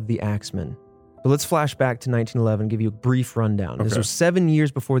work of the Axeman. So let's flash back to 1911 and give you a brief rundown. Okay. This was 7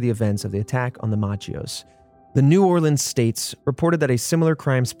 years before the events of the attack on the Macchios. The New Orleans States reported that a similar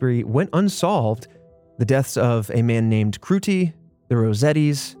crime spree went unsolved, the deaths of a man named Cruti, the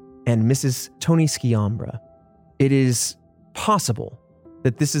Rossettis, and Mrs. Tony Sciambra. It is possible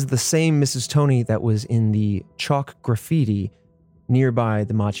that this is the same Mrs. Tony that was in the chalk graffiti nearby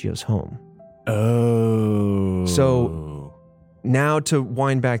the Macchios' home. Oh. So now to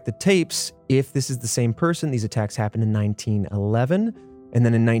wind back the tapes, if this is the same person, these attacks happened in 1911. And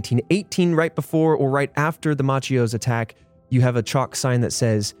then in 1918, right before or right after the Macchios attack, you have a chalk sign that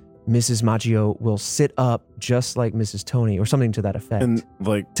says, Mrs. Maggio will sit up just like Mrs. Tony or something to that effect. And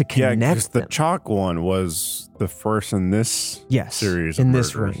like to connect the chalk one was the first in this series of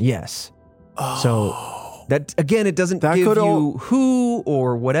this run. Yes. Oh. So that again, it doesn't give you who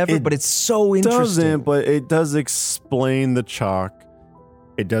or whatever, but it's so interesting. It doesn't, but it does explain the chalk.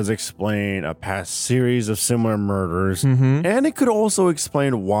 It does explain a past series of similar murders. Mm-hmm. And it could also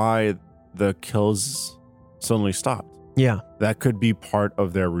explain why the kills suddenly stopped. Yeah. That could be part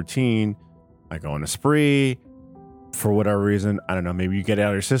of their routine. Like go on a spree for whatever reason. I don't know. Maybe you get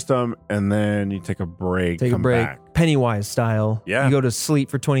out of your system and then you take a break. Come back. Pennywise style. Yeah. You go to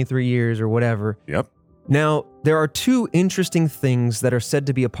sleep for 23 years or whatever. Yep. Now, there are two interesting things that are said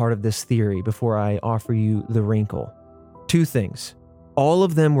to be a part of this theory before I offer you the wrinkle. Two things. All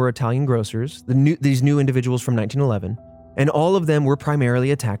of them were Italian grocers, these new individuals from 1911, and all of them were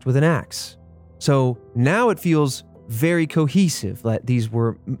primarily attacked with an axe. So now it feels very cohesive that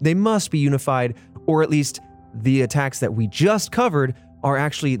they must be unified, or at least the attacks that we just covered are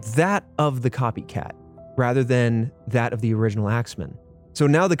actually that of the copycat rather than that of the original Axeman. So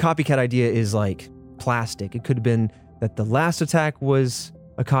now the copycat idea is like plastic. It could have been that the last attack was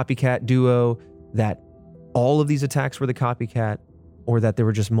a copycat duo, that all of these attacks were the copycat, or that there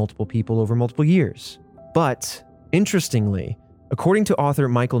were just multiple people over multiple years. But interestingly, according to author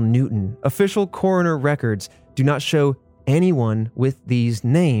Michael Newton, official coroner records do not show anyone with these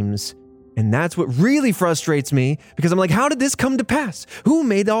names. And that's what really frustrates me, because I'm like, how did this come to pass? Who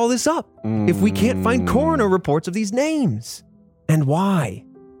made all this up if we can't find coroner reports of these names? And why?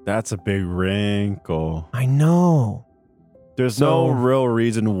 That's a big wrinkle. I know. There's no real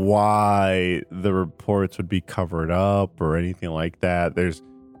reason why the reports would be covered up or anything like that.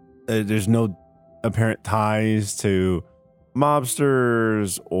 There's no apparent ties to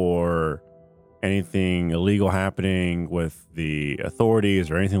mobsters or anything illegal happening with the authorities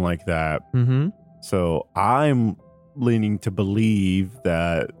or anything like that. Mm-hmm. So I'm leaning to believe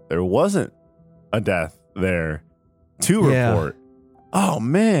that there wasn't a death there to report. Oh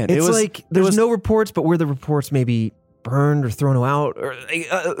man, it's there's no reports, but were the reports maybe burned or thrown out, or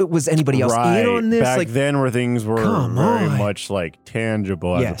was anybody else in on this? Back then, where things were very much like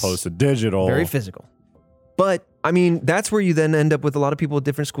tangible as opposed to digital, very physical. But I mean, that's where you then end up with a lot of people with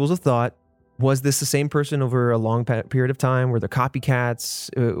different schools of thought. Was this the same person over a long period of time? Were there copycats?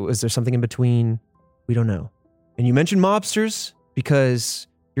 Was there something in between? We don't know. And you mentioned mobsters because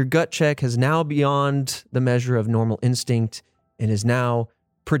your gut check has now beyond the measure of normal instinct and is now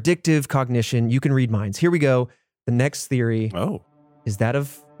predictive cognition. You can read minds. Here we go. The next theory is that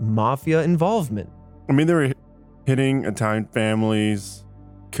of mafia involvement. I mean, they were hitting Italian families.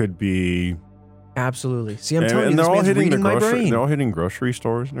 Could be. Absolutely. See, I'm telling you, they're this all man's reading my brain. They're all hitting grocery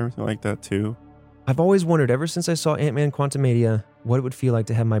stores and everything like that too. I've always wondered, ever since I saw Ant-Man Quantumania, what it would feel like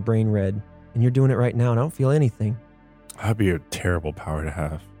to have my brain read. And you're doing it right now, and I don't feel anything. That'd be a terrible power to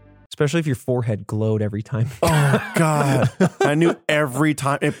have. Especially if your forehead glowed every time. Oh, God. I knew every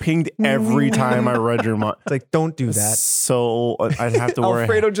time. It pinged every time I read your mind. It's like, don't do that. So I'd have to wear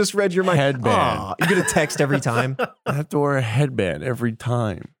Alfredo just read your mind. Headband. You get a text every time. I have to wear a headband every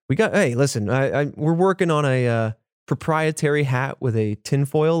time. Hey, listen, we're working on a proprietary hat with a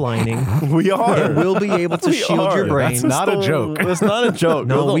tinfoil lining. We are. It will be able to shield your brain. That's not a joke. That's not a joke.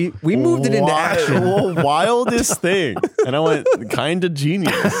 No, we moved it into action. The wildest thing. And I went, kind of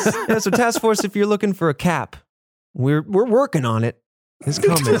genius. Yeah, so Task Force, if you're looking for a cap, we're working on it. It's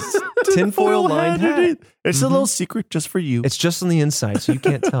coming. Tinfoil lined hat. It's a little secret just for you. It's just on the inside, so you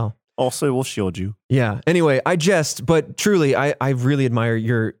can't tell. Also, it will shield you. Yeah. Anyway, I jest, but truly, I really admire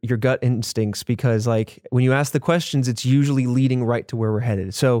your gut instincts, because like when you ask the questions, it's usually leading right to where we're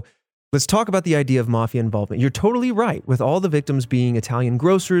headed. So let's talk about the idea of mafia involvement. You're totally right. With all the victims being Italian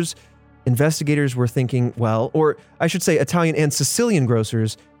grocers, investigators were thinking, well, or I should say Italian and Sicilian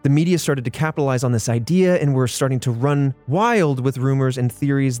grocers, the media started to capitalize on this idea and were starting to run wild with rumors and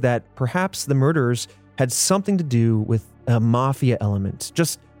theories that perhaps the murderers had something to do with a mafia element,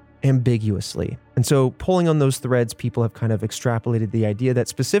 just ambiguously. And so pulling on those threads, people have kind of extrapolated the idea that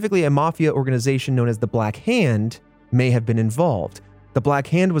specifically a mafia organization known as the Black Hand may have been involved. The Black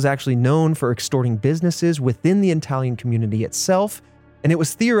Hand was actually known for extorting businesses within the Italian community itself, and it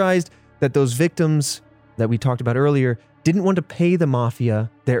was theorized that those victims that we talked about earlier didn't want to pay the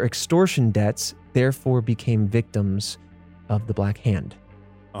mafia their extortion debts, therefore became victims of the Black Hand.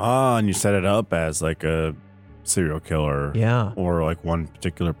 And you set it up as like a serial killer, or like one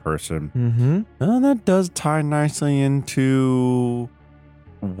particular person. Mm-hmm. And that does tie nicely into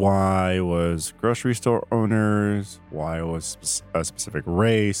why it was grocery store owners, why it was a specific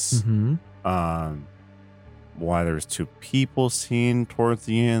race. Mm-hmm. why there's 2 people seen towards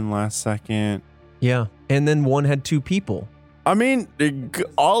the end last second. Yeah. And then one had 2 people. I mean,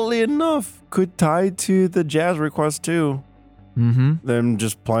 oddly enough, could tie to the jazz request too. Mm-hmm. Them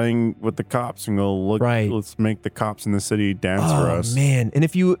just playing with the cops and go, look, let's make the cops in the city dance for us. Oh, man. And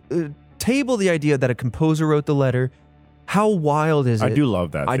if you table the idea that a composer wrote the letter, how wild is it? I do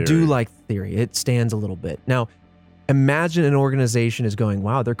love that theory. I do like the theory. It stands a little bit. Now, imagine an organization is going,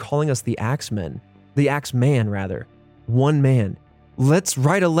 wow, they're calling us the Axemen. The Axeman, rather. One man. Let's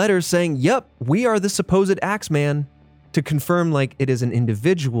write a letter saying, yep, we are the supposed Axeman, to confirm like it is an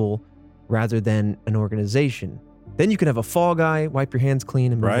individual rather than an organization. Then you can have a fall guy, wipe your hands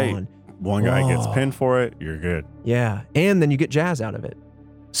clean, and move on. One guy gets pinned for it, you're good. Yeah, and then you get jazz out of it.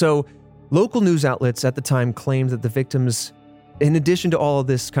 So local news outlets at the time claimed that the victims, in addition to all of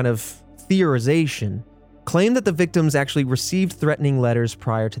this kind of theorization, claimed that the victims actually received threatening letters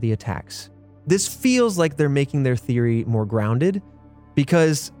prior to the attacks. This feels like they're making their theory more grounded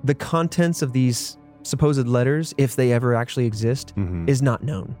because the contents of these supposed letters, if they ever actually exist, is not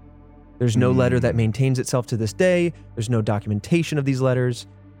known. There's no letter that maintains itself to this day. There's no documentation of these letters.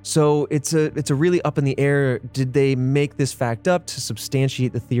 So it's a really up in the air. Did they make this fact up to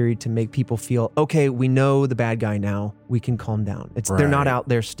substantiate the theory to make people feel, okay, we know the bad guy now. We can calm down. They're not out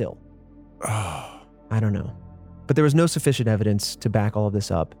there still. I don't know. But there was no sufficient evidence to back all of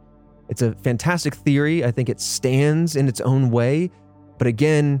this up. It's a fantastic theory. I think it stands in its own way. But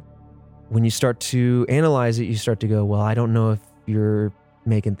again, when you start to analyze it, you start to go, well, I don't know if you're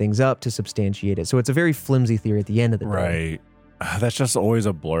making things up to substantiate it. So it's a very flimsy theory at the end of the day. Right. That's just always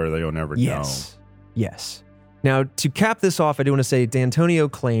a blur that you'll never know. Yes. Now, to cap this off, I do want to say D'Antonio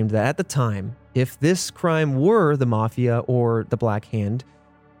claimed that at the time, if this crime were the mafia or the Black Hand,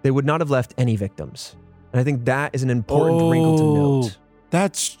 they would not have left any victims. And I think that is an important wrinkle to note.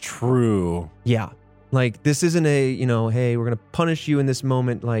 That's true. Yeah. Like, this isn't a, hey, we're going to punish you in this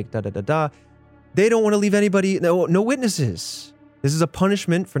moment, like, da-da-da-da. They don't want to leave anybody, no witnesses. This is a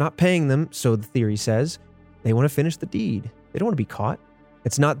punishment for not paying them, so the theory says. They want to finish the deed. They don't want to be caught.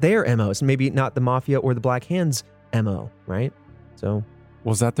 It's not their MO. It's maybe not the mafia or the Black Hand's MO, right? So,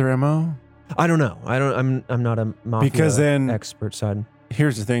 was that their MO? I don't know. I'm not a mafia expert side.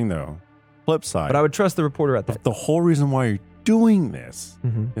 Here's the thing, though. Flip side. But I would trust the reporter at that. The whole reason why you're doing this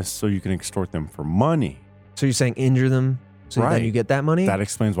is so you can extort them for money. So you're saying injure them so then you get that money? That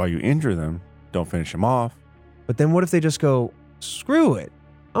explains why you injure them. Don't finish them off. But then what if they just go, screw it.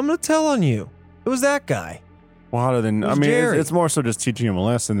 I'm going to tell on you. It was that guy. Well, how then? I mean, it's more so just teaching him a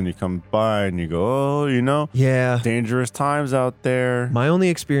lesson. Then you come by and you go, yeah, dangerous times out there. My only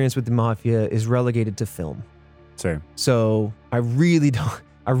experience with the mafia is relegated to film. Same. So I really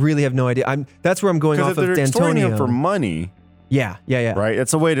have no idea. That's where I'm going off of D'Antonio. Because if they're extorting him for money. Yeah. Right?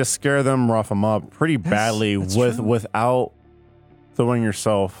 It's a way to scare them, rough them up pretty badly without throwing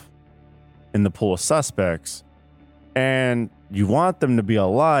yourself in the pool of suspects. And you want them to be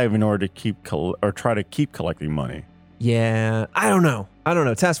alive in order to try to keep collecting money. Yeah. I don't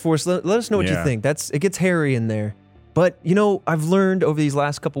know. Task Force, let us know what you think. It gets hairy in there. But, I've learned over these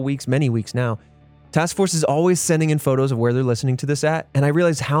last couple weeks, many weeks now, Task Force is always sending in photos of where they're listening to this at. And I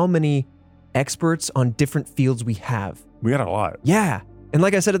realize how many experts on different fields we have. We got a lot. Yeah. And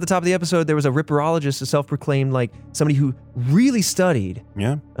like I said at the top of the episode, there was a ripperologist, a self-proclaimed, somebody who really studied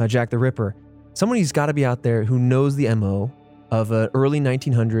Jack the Ripper. Somebody's got to be out there who knows the MO of early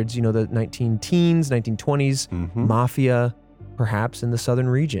 1900s, the 19-teens, 1920s, mafia, perhaps in the southern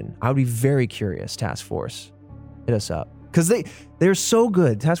region. I would be very curious, Task Force. Hit us up. Because they're so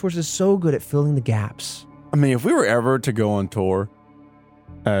good. Task Force is so good at filling the gaps. I mean, if we were ever to go on tour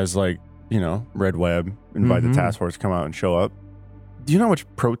as Red Web, invite the Task Force to come out and show up, do you know how much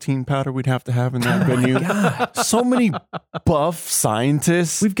protein powder we'd have to have in that venue? God. So many buff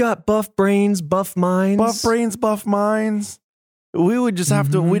scientists. We've got buff brains, buff minds. Buff brains, buff minds. We would just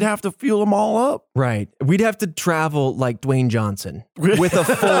have to, we'd have to fuel them all up. Right. We'd have to travel like Dwayne Johnson with a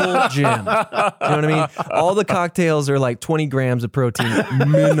full gym. You know what I mean? All the cocktails are like 20 grams of protein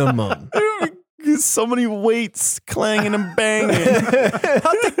minimum. So many weights clanging and banging.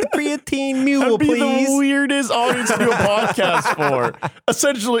 I'll take the creatine mule, That'd be please. The weirdest audience to do a podcast for.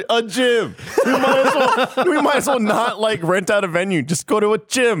 Essentially, a gym. We might as well not like rent out a venue. Just go to a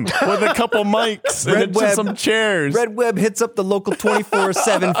gym with a couple mics and just some chairs. Red Web hits up the local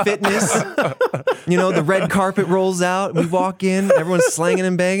 24/7 fitness. The red carpet rolls out. We walk in. Everyone's slanging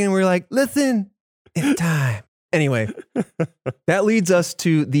and banging. We're like, listen, it's time. Anyway, that leads us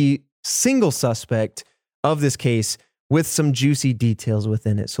to the single suspect of this case with some juicy details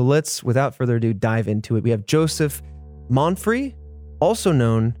within it. So let's, without further ado, dive into it. We have Joseph Monfrey, also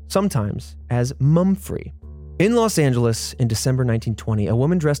known sometimes as Mumfrey. In Los Angeles in December 1920, a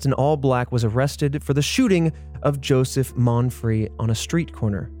woman dressed in all black was arrested for the shooting of Joseph Monfrey on a street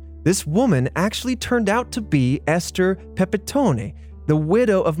corner. This woman actually turned out to be Esther Pepitone, the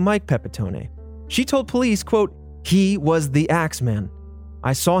widow of Mike Pepitone. She told police, quote, "He was the Axeman.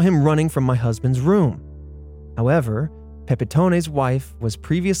 I saw him running from my husband's room." However, Pepitone's wife was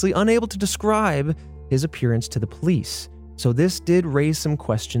previously unable to describe his appearance to the police. So this did raise some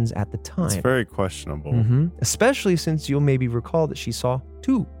questions at the time. It's very questionable. Especially since you'll maybe recall that she saw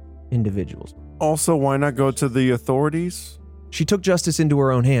 2 individuals. Also, why not go to the authorities? She took justice into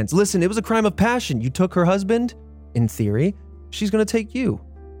her own hands. Listen, it was a crime of passion. You took her husband. In theory, she's going to take you.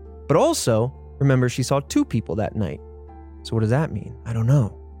 But also, remember, she saw 2 people that night. So what does that mean? I don't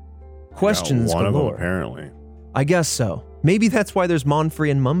know. Questions one galore. of them, apparently. I guess so. Maybe that's why there's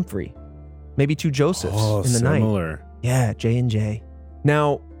Monfrey and Mumfrey. Maybe 2 Josephs in the similar. night. Yeah, J&J.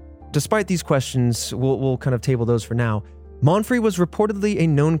 Now, despite these questions, we'll kind of table those for now. Monfrey was reportedly a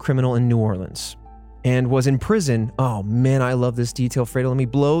known criminal in New Orleans and was in prison. Oh man, I love this detail, Fredo. Let me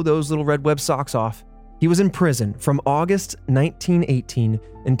blow those little red web socks off. He was in prison from August 1918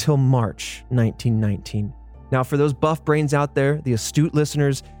 until March 1919. Now, for those buff brains out there, the astute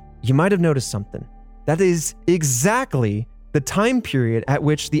listeners, you might have noticed something. That is exactly the time period at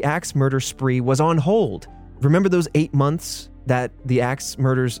which the axe murder spree was on hold. Remember those 8 months that the axe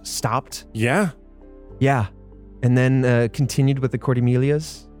murders stopped? Yeah. Yeah. And then continued with the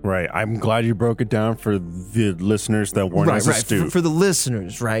Cordemilias? Right. I'm glad you broke it down for the listeners that weren't as astute. For the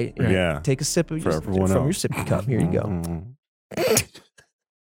listeners, right? Yeah. Take a sip of from your sippy cup. Here you go.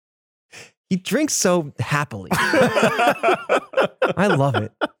 He drinks so happily. I love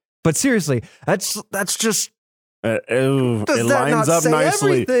it. But seriously, that's just... it lines up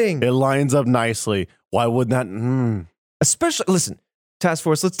nicely. Everything? It lines up nicely. Why would that? Especially, listen, Task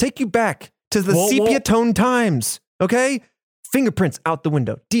Force, let's take you back to the sepia-tone times, okay? Fingerprints out the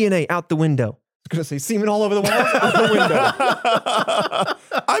window. DNA out the window. I was going to say semen all over the walls, out the window.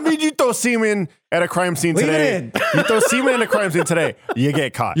 I mean, you throw semen at a crime scene today. You throw semen in a crime scene today, you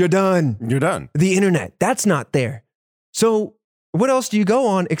get caught. You're done. You're done. The internet, that's not there. So what else do you go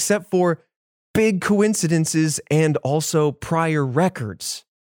on except for big coincidences and also prior records?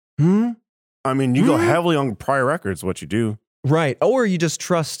 I mean, you go heavily on prior records, what you do. Right. Or you just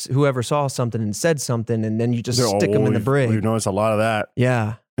trust whoever saw something and said something, and then you just stick them in the brig. We've noticed a lot of that.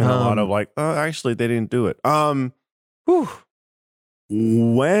 Yeah. And a lot of like, oh, actually, they didn't do it.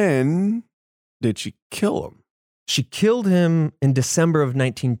 When did she kill him? She killed him in December of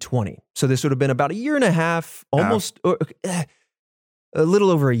 1920. So this would have been about a year and a half, almost a little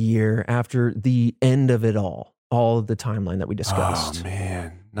over a year after the end of it all of the timeline that we discussed. Oh,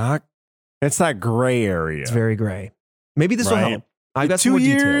 man. It's that gray area. It's very gray. Maybe this will help. I've got 2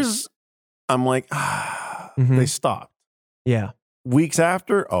 years. I'm like, they stopped. Yeah. Weeks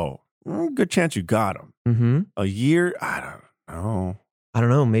after, good chance you got him. A year, I don't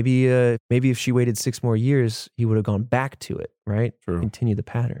know. Maybe if she waited 6 more years, he would have gone back to it, right? True. Continue the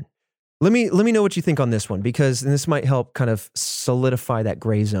pattern. Let me know what you think on this one, because this might help kind of solidify that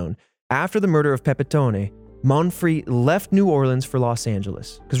gray zone. After the murder of Pepitone, Monfrey left New Orleans for Los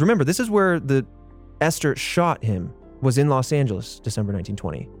Angeles. Because remember, this is where the Esther shot him, was in Los Angeles, December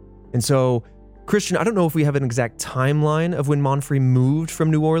 1920. And so, Christian, I don't know if we have an exact timeline of when Monfrey moved from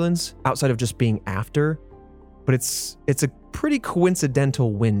New Orleans, outside of just being after, but it's a pretty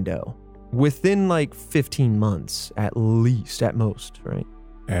coincidental window. Within like 15 months, at least, at most, right?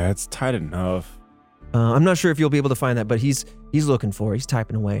 Yeah, it's tight enough. I'm not sure if you'll be able to find that, but he's looking for it. He's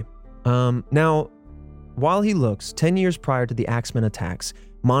typing away. Now, while he looks, 10 years prior to the Axeman attacks,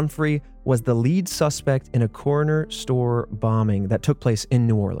 Monfrey was the lead suspect in a corner store bombing that took place in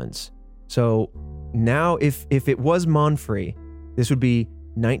New Orleans. So now if it was Monfrey, this would be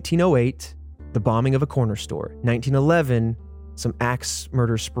 1908, the bombing of a corner store. 1911, some axe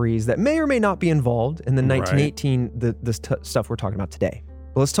murder sprees that may or may not be involved. And then 1918, the stuff we're talking about today.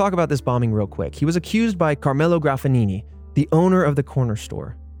 But let's talk about this bombing real quick. He was accused by Carmelo Graffanini, the owner of the corner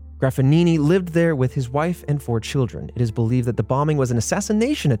store. Graffanini lived there with his wife and 4 children. It is believed that the bombing was an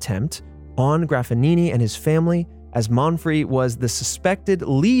assassination attempt on Graffanini and his family, as Monfrey was the suspected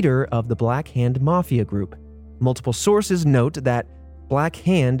leader of the Black Hand Mafia group. Multiple sources note that Black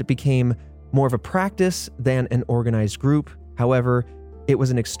Hand became more of a practice than an organized group. However, it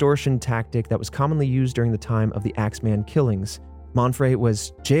was an extortion tactic that was commonly used during the time of the Axeman killings. Monfrey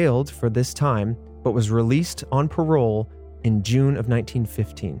was jailed for this time, but was released on parole in June of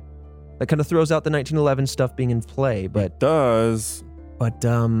 1915. That kind of throws out the 1911 stuff being in play, but it does. But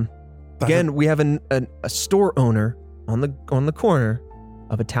again, we have a store owner on the corner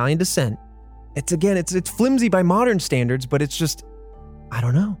of Italian descent it's flimsy by modern standards, but it's just, I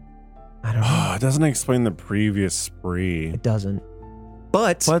don't know. It doesn't explain the previous spree. It doesn't.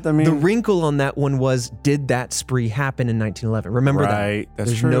 But I mean, the wrinkle on that one was, did that spree happen in 1911? Remember that? Right, that's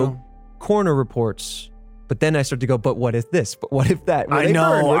There's true. no coroner reports. But then I start to go, but what if this? But what if that? I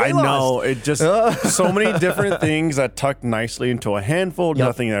know. It just, so many different things that tucked nicely into a handful. Yep.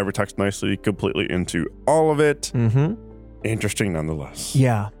 Nothing that ever tucks nicely completely into all of it. Mm-hmm. Interesting nonetheless.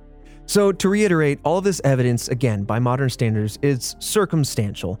 Yeah. So to reiterate, all of this evidence, again, by modern standards, is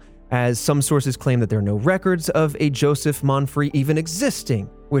circumstantial, as some sources claim that there are no records of a Joseph Monfrey even existing,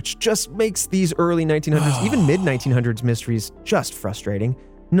 which just makes these early 1900s, even mid-1900s mysteries just frustrating.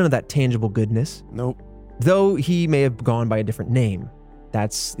 None of that tangible goodness. Nope. Though he may have gone by a different name.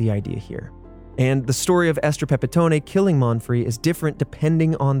 That's the idea here. And the story of Esther Pepitone killing Monfrey is different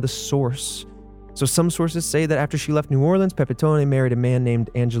depending on the source. So some sources say that after she left New Orleans, Pepitone married a man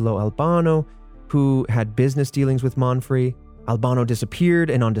named Angelo Albano, who had business dealings with Monfrey. Albano disappeared,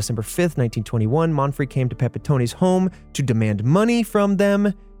 and on December 5th, 1921, Monfrey came to Pepitone's home to demand money from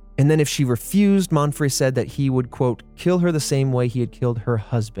them. And then if she refused, Monfrey said that he would, quote, kill her the same way he had killed her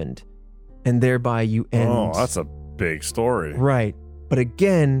husband. And thereby you end. Oh, that's a big story. Right. But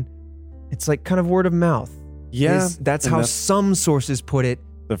again, it's like kind of word of mouth. Yeah. That's how some sources put it.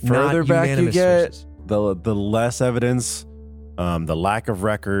 The further back you get, sources. the less evidence, the lack of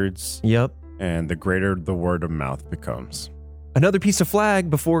records. Yep. And the greater the word of mouth becomes. Another piece of flag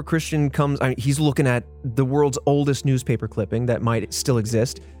before Christian comes, he's looking at the world's oldest newspaper clipping that might still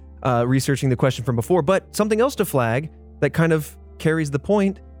exist, researching the question from before, but something else to flag that kind of carries the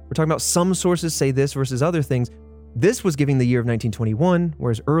point. We're talking about some sources say this versus other things. This was giving the year of 1921,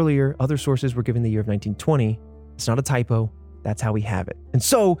 whereas earlier, other sources were giving the year of 1920. It's not a typo. That's how we have it. And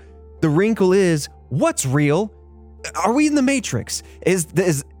so the wrinkle is, what's real? Are we in the Matrix?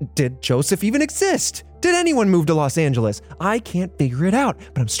 Did Joseph even exist? Did anyone move to Los Angeles? I can't figure it out,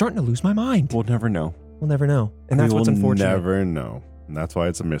 but I'm starting to lose my mind. We'll never know. We'll never know. And that's what's unfortunate. We'll never know. And that's why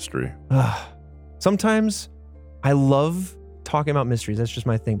it's a mystery. Sometimes I love talking about mysteries. That's just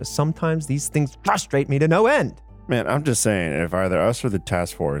my thing. But sometimes these things frustrate me to no end. Man, I'm just saying, if either us or the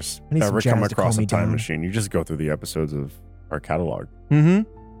task force ever come across a time machine, you just go through the episodes of our catalog.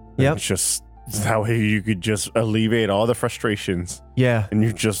 Mm-hmm. Yep. It's just that way you could just alleviate all the frustrations. Yeah. And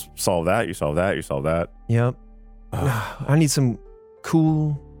you just solve that, you solve that, you solve that. Yep. I need some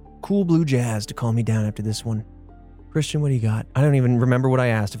cool blue jazz to calm me down after this one. Christian, what do you got? I don't even remember what I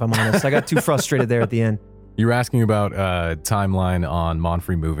asked, if I'm honest. I got too frustrated there at the end. You were asking about timeline on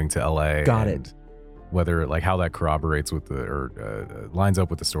Monfrey moving to LA. Got it. Whether, like, how that corroborates with lines up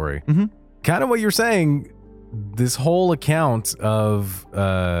with the story. Mm-hmm. Kind of what you're saying, this whole account of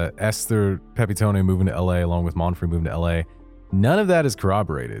Esther Pepitone moving to LA along with Monfrey moving to LA, none of that is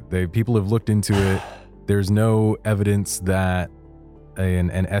corroborated. People have looked into it. There's no evidence that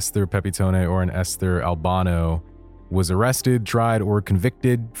an Esther Pepitone or an Esther Albano was arrested, tried, or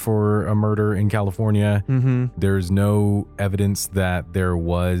convicted for a murder in California. Mm-hmm. There's no evidence that there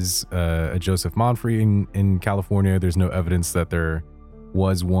was a Joseph Monfrey in California. There's no evidence that there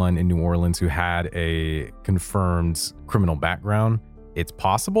was one in New Orleans who had a confirmed criminal background. It's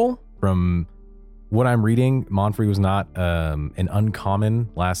possible. From what I'm reading, Monfrey was not an uncommon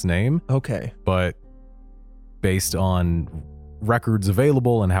last name. Okay. But based on records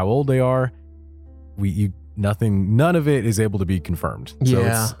available and how old they are, none of it is able to be confirmed. So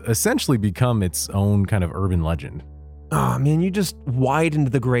it's essentially become its own kind of urban legend. Oh, man, you just widened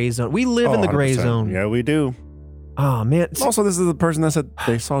the gray zone. We live in the gray 100%. zone. Yeah, we do. Oh, man. Also, this is the person that said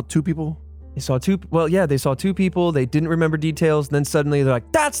they saw two people. They saw two. Well, yeah, they saw two people. They didn't remember details. And then suddenly they're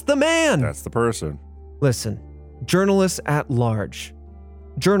like, that's the man. That's the person. Listen, journalists at large,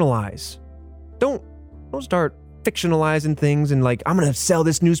 journalize. Don't start fictionalizing things and like, I'm going to sell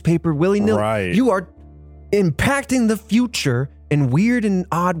this newspaper willy-nilly. Right. You are impacting the future in weird and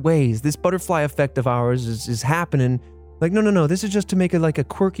odd ways. This butterfly effect of ours is happening. Like, no. This is just to make a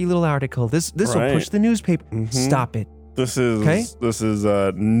quirky little article. This will push the newspaper. Mm-hmm. Stop it. This is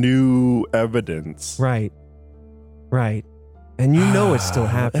new evidence. Right. And you know it's still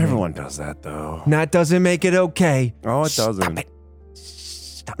happening. Everyone does that though. And that doesn't make it okay. Oh, it doesn't. Stop it.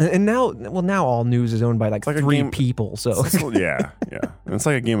 And now all news is owned by like three people. So yeah. It's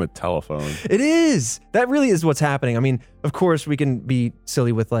like a game of telephone. It is. That really is what's happening. I mean, of course we can be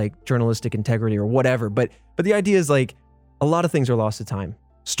silly with like journalistic integrity or whatever, but the idea is like a lot of things are lost to time.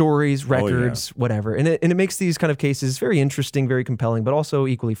 Stories, records, whatever. And it makes these kind of cases very interesting, very compelling, but also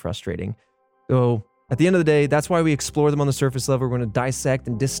equally frustrating. So at the end of the day, that's why we explore them on the surface level. We're going to dissect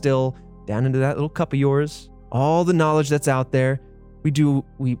and distill down into that little cup of yours all the knowledge that's out there.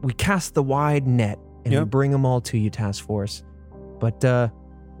 we cast the wide net and we bring them all to you, Task Force. But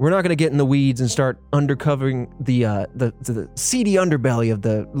we're not going to get in the weeds and start undercovering the seedy underbelly of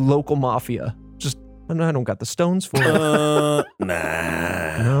the local mafia. Just, I don't got the stones for it.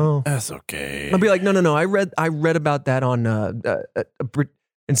 Nah. No. That's okay. I'll be like, no. I read about that on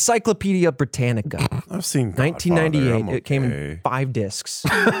Encyclopedia Britannica. I've seen 1998. It came in 5 discs.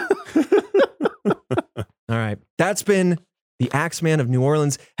 All right. That's been the Axeman of New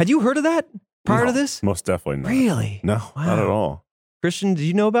Orleans. Had you heard of that prior to this? Most definitely not. Really? No, not at all. Christian, did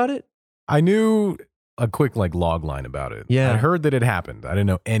you know about it? I knew a quick log line about it. Yeah. I heard that it happened. I didn't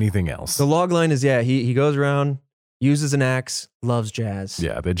know anything else. The log line is, he goes around, uses an axe, loves jazz.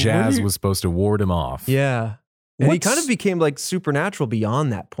 Yeah, the jazz was supposed to ward him off. Yeah. And he kind of became like supernatural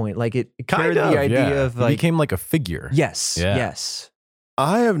beyond that point. Like it carried the idea of like... He became like a figure. Yes, yes.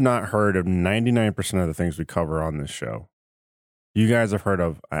 I have not heard of 99% of the things we cover on this show. You guys have heard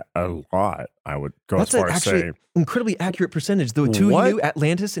of a lot, I would go as far as say. Incredibly accurate percentage. The two you knew,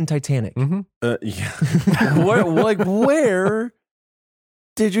 Atlantis and Titanic. Mm-hmm. Yeah. Where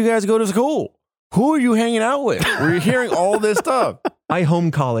did you guys go to school? Who are you hanging out with? We're hearing all this stuff. I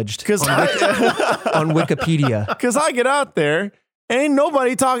home colleged on Wikipedia. Because I get out there, ain't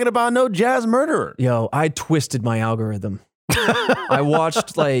nobody talking about no jazz murderer. Yo, I twisted my algorithm. I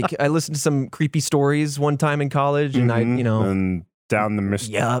listened to some creepy stories one time in college, and and down the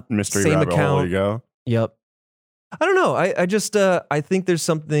mystery same rabbit account. hole you go. Yep. I don't know. I just I think there's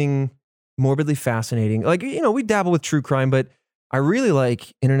something morbidly fascinating. Like, we dabble with true crime, but I really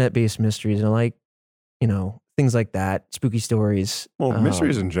like internet-based mysteries, and I like, things like that, spooky stories. Well,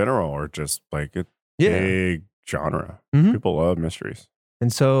 mysteries in general are just like a big genre. Mm-hmm. People love mysteries.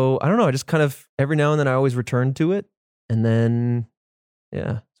 And so, I don't know, I just kind of, every now and then I always return to it. And then,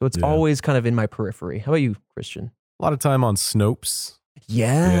 so it's always kind of in my periphery. How about you, Christian? A lot of time on Snopes.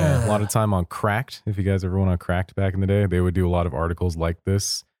 Yeah. A lot of time on Cracked. If you guys ever went on Cracked back in the day, they would do a lot of articles like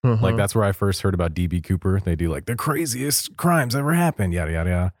this. Uh-huh. Like, that's where I first heard about DB Cooper. They do like the craziest crimes ever happened, yada, yada,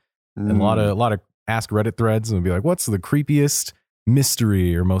 yada. And a lot of Ask Reddit threads and be like, what's the creepiest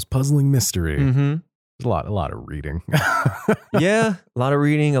mystery or most puzzling mystery? Mm-hmm. There's a lot of reading. Yeah, a lot of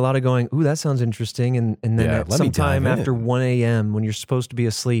reading, a lot of going, ooh, that sounds interesting. And then at sometime after 1 a.m. when you're supposed to be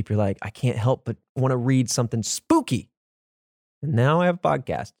asleep, you're like, I can't help but want to read something spooky. And now I have a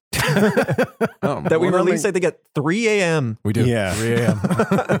podcast that we release, I think, at 3 a.m. We do. Yeah. 3 a.m.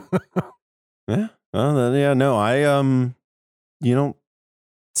 Yeah. No, you don't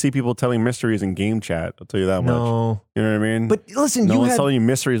see people telling mysteries in game chat. I'll tell you that much. No. You know what I mean? But listen, no one's telling you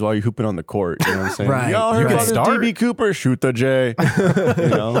mysteries while you're hooping on the court. You know what I'm saying? Right. Y'all heard about start. DB Cooper? Shoot the J.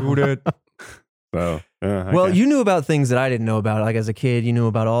 Shoot it. So, well, you knew about things that I didn't know about. Like as a kid, you knew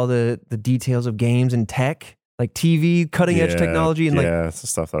about all the details of games and tech, like TV, cutting edge technology. And it's the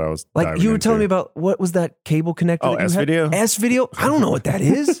stuff that I was like, you were telling me about what was that cable connector? Oh, S-Video? S-Video? I don't know what that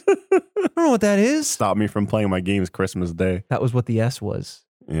is. I don't know what that is. Stop me from playing my games Christmas Day. That was what the S was.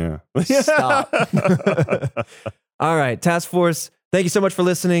 Yeah. Stop. All right, Task Force, thank you so much for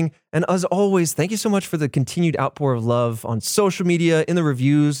listening. And as always, thank you so much for the continued outpour of love on social media, in the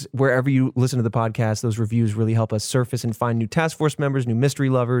reviews, wherever you listen to the podcast. Those reviews really help us surface and find new Task Force members, new mystery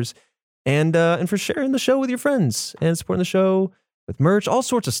lovers, and for sharing the show with your friends and supporting the show with merch, all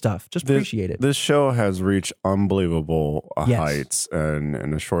sorts of stuff. Just appreciate it. This show has reached unbelievable heights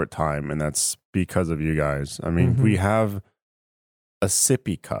in a short time, and that's because of you guys. I mean, we have a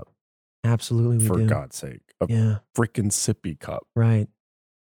sippy cup. Absolutely, we for do. God's sake. A freaking sippy cup. Right.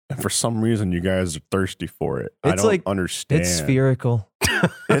 And for some reason, you guys are thirsty for it. It's I don't understand. It's spherical.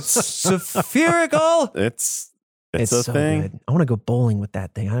 It's spherical. It's a so thing. Good. I want to go bowling with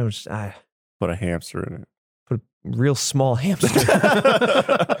that thing. Put a hamster in it. Put a real small hamster.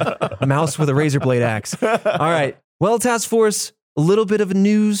 A mouse with a razor blade axe. All right. Well, Task Force, a little bit of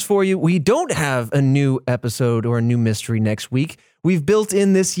news for you. We don't have a new episode or a new mystery next week. We've built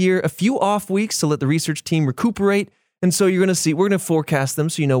in this year a few off weeks to let the research team recuperate. And so you're going to see, we're going to forecast them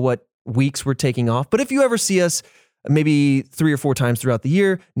so you know what weeks we're taking off. But if you ever see us maybe 3 or 4 times throughout the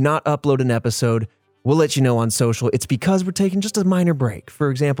year not upload an episode, we'll let you know on social. It's because we're taking just a minor break. For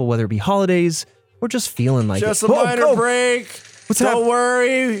example, whether it be holidays or just feeling like just a minor break. Don't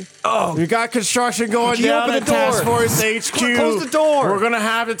worry. Oh, we got construction going down at Task Force HQ. Close the door. We're going to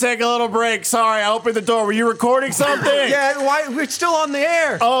have to take a little break. Sorry, I opened the door. Were you recording something? Yeah, why? We're still on the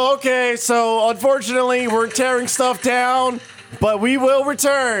air. Oh, okay. So, unfortunately, we're tearing stuff down, but we will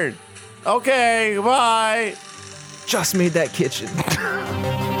return. Okay, bye. Just made that kitchen.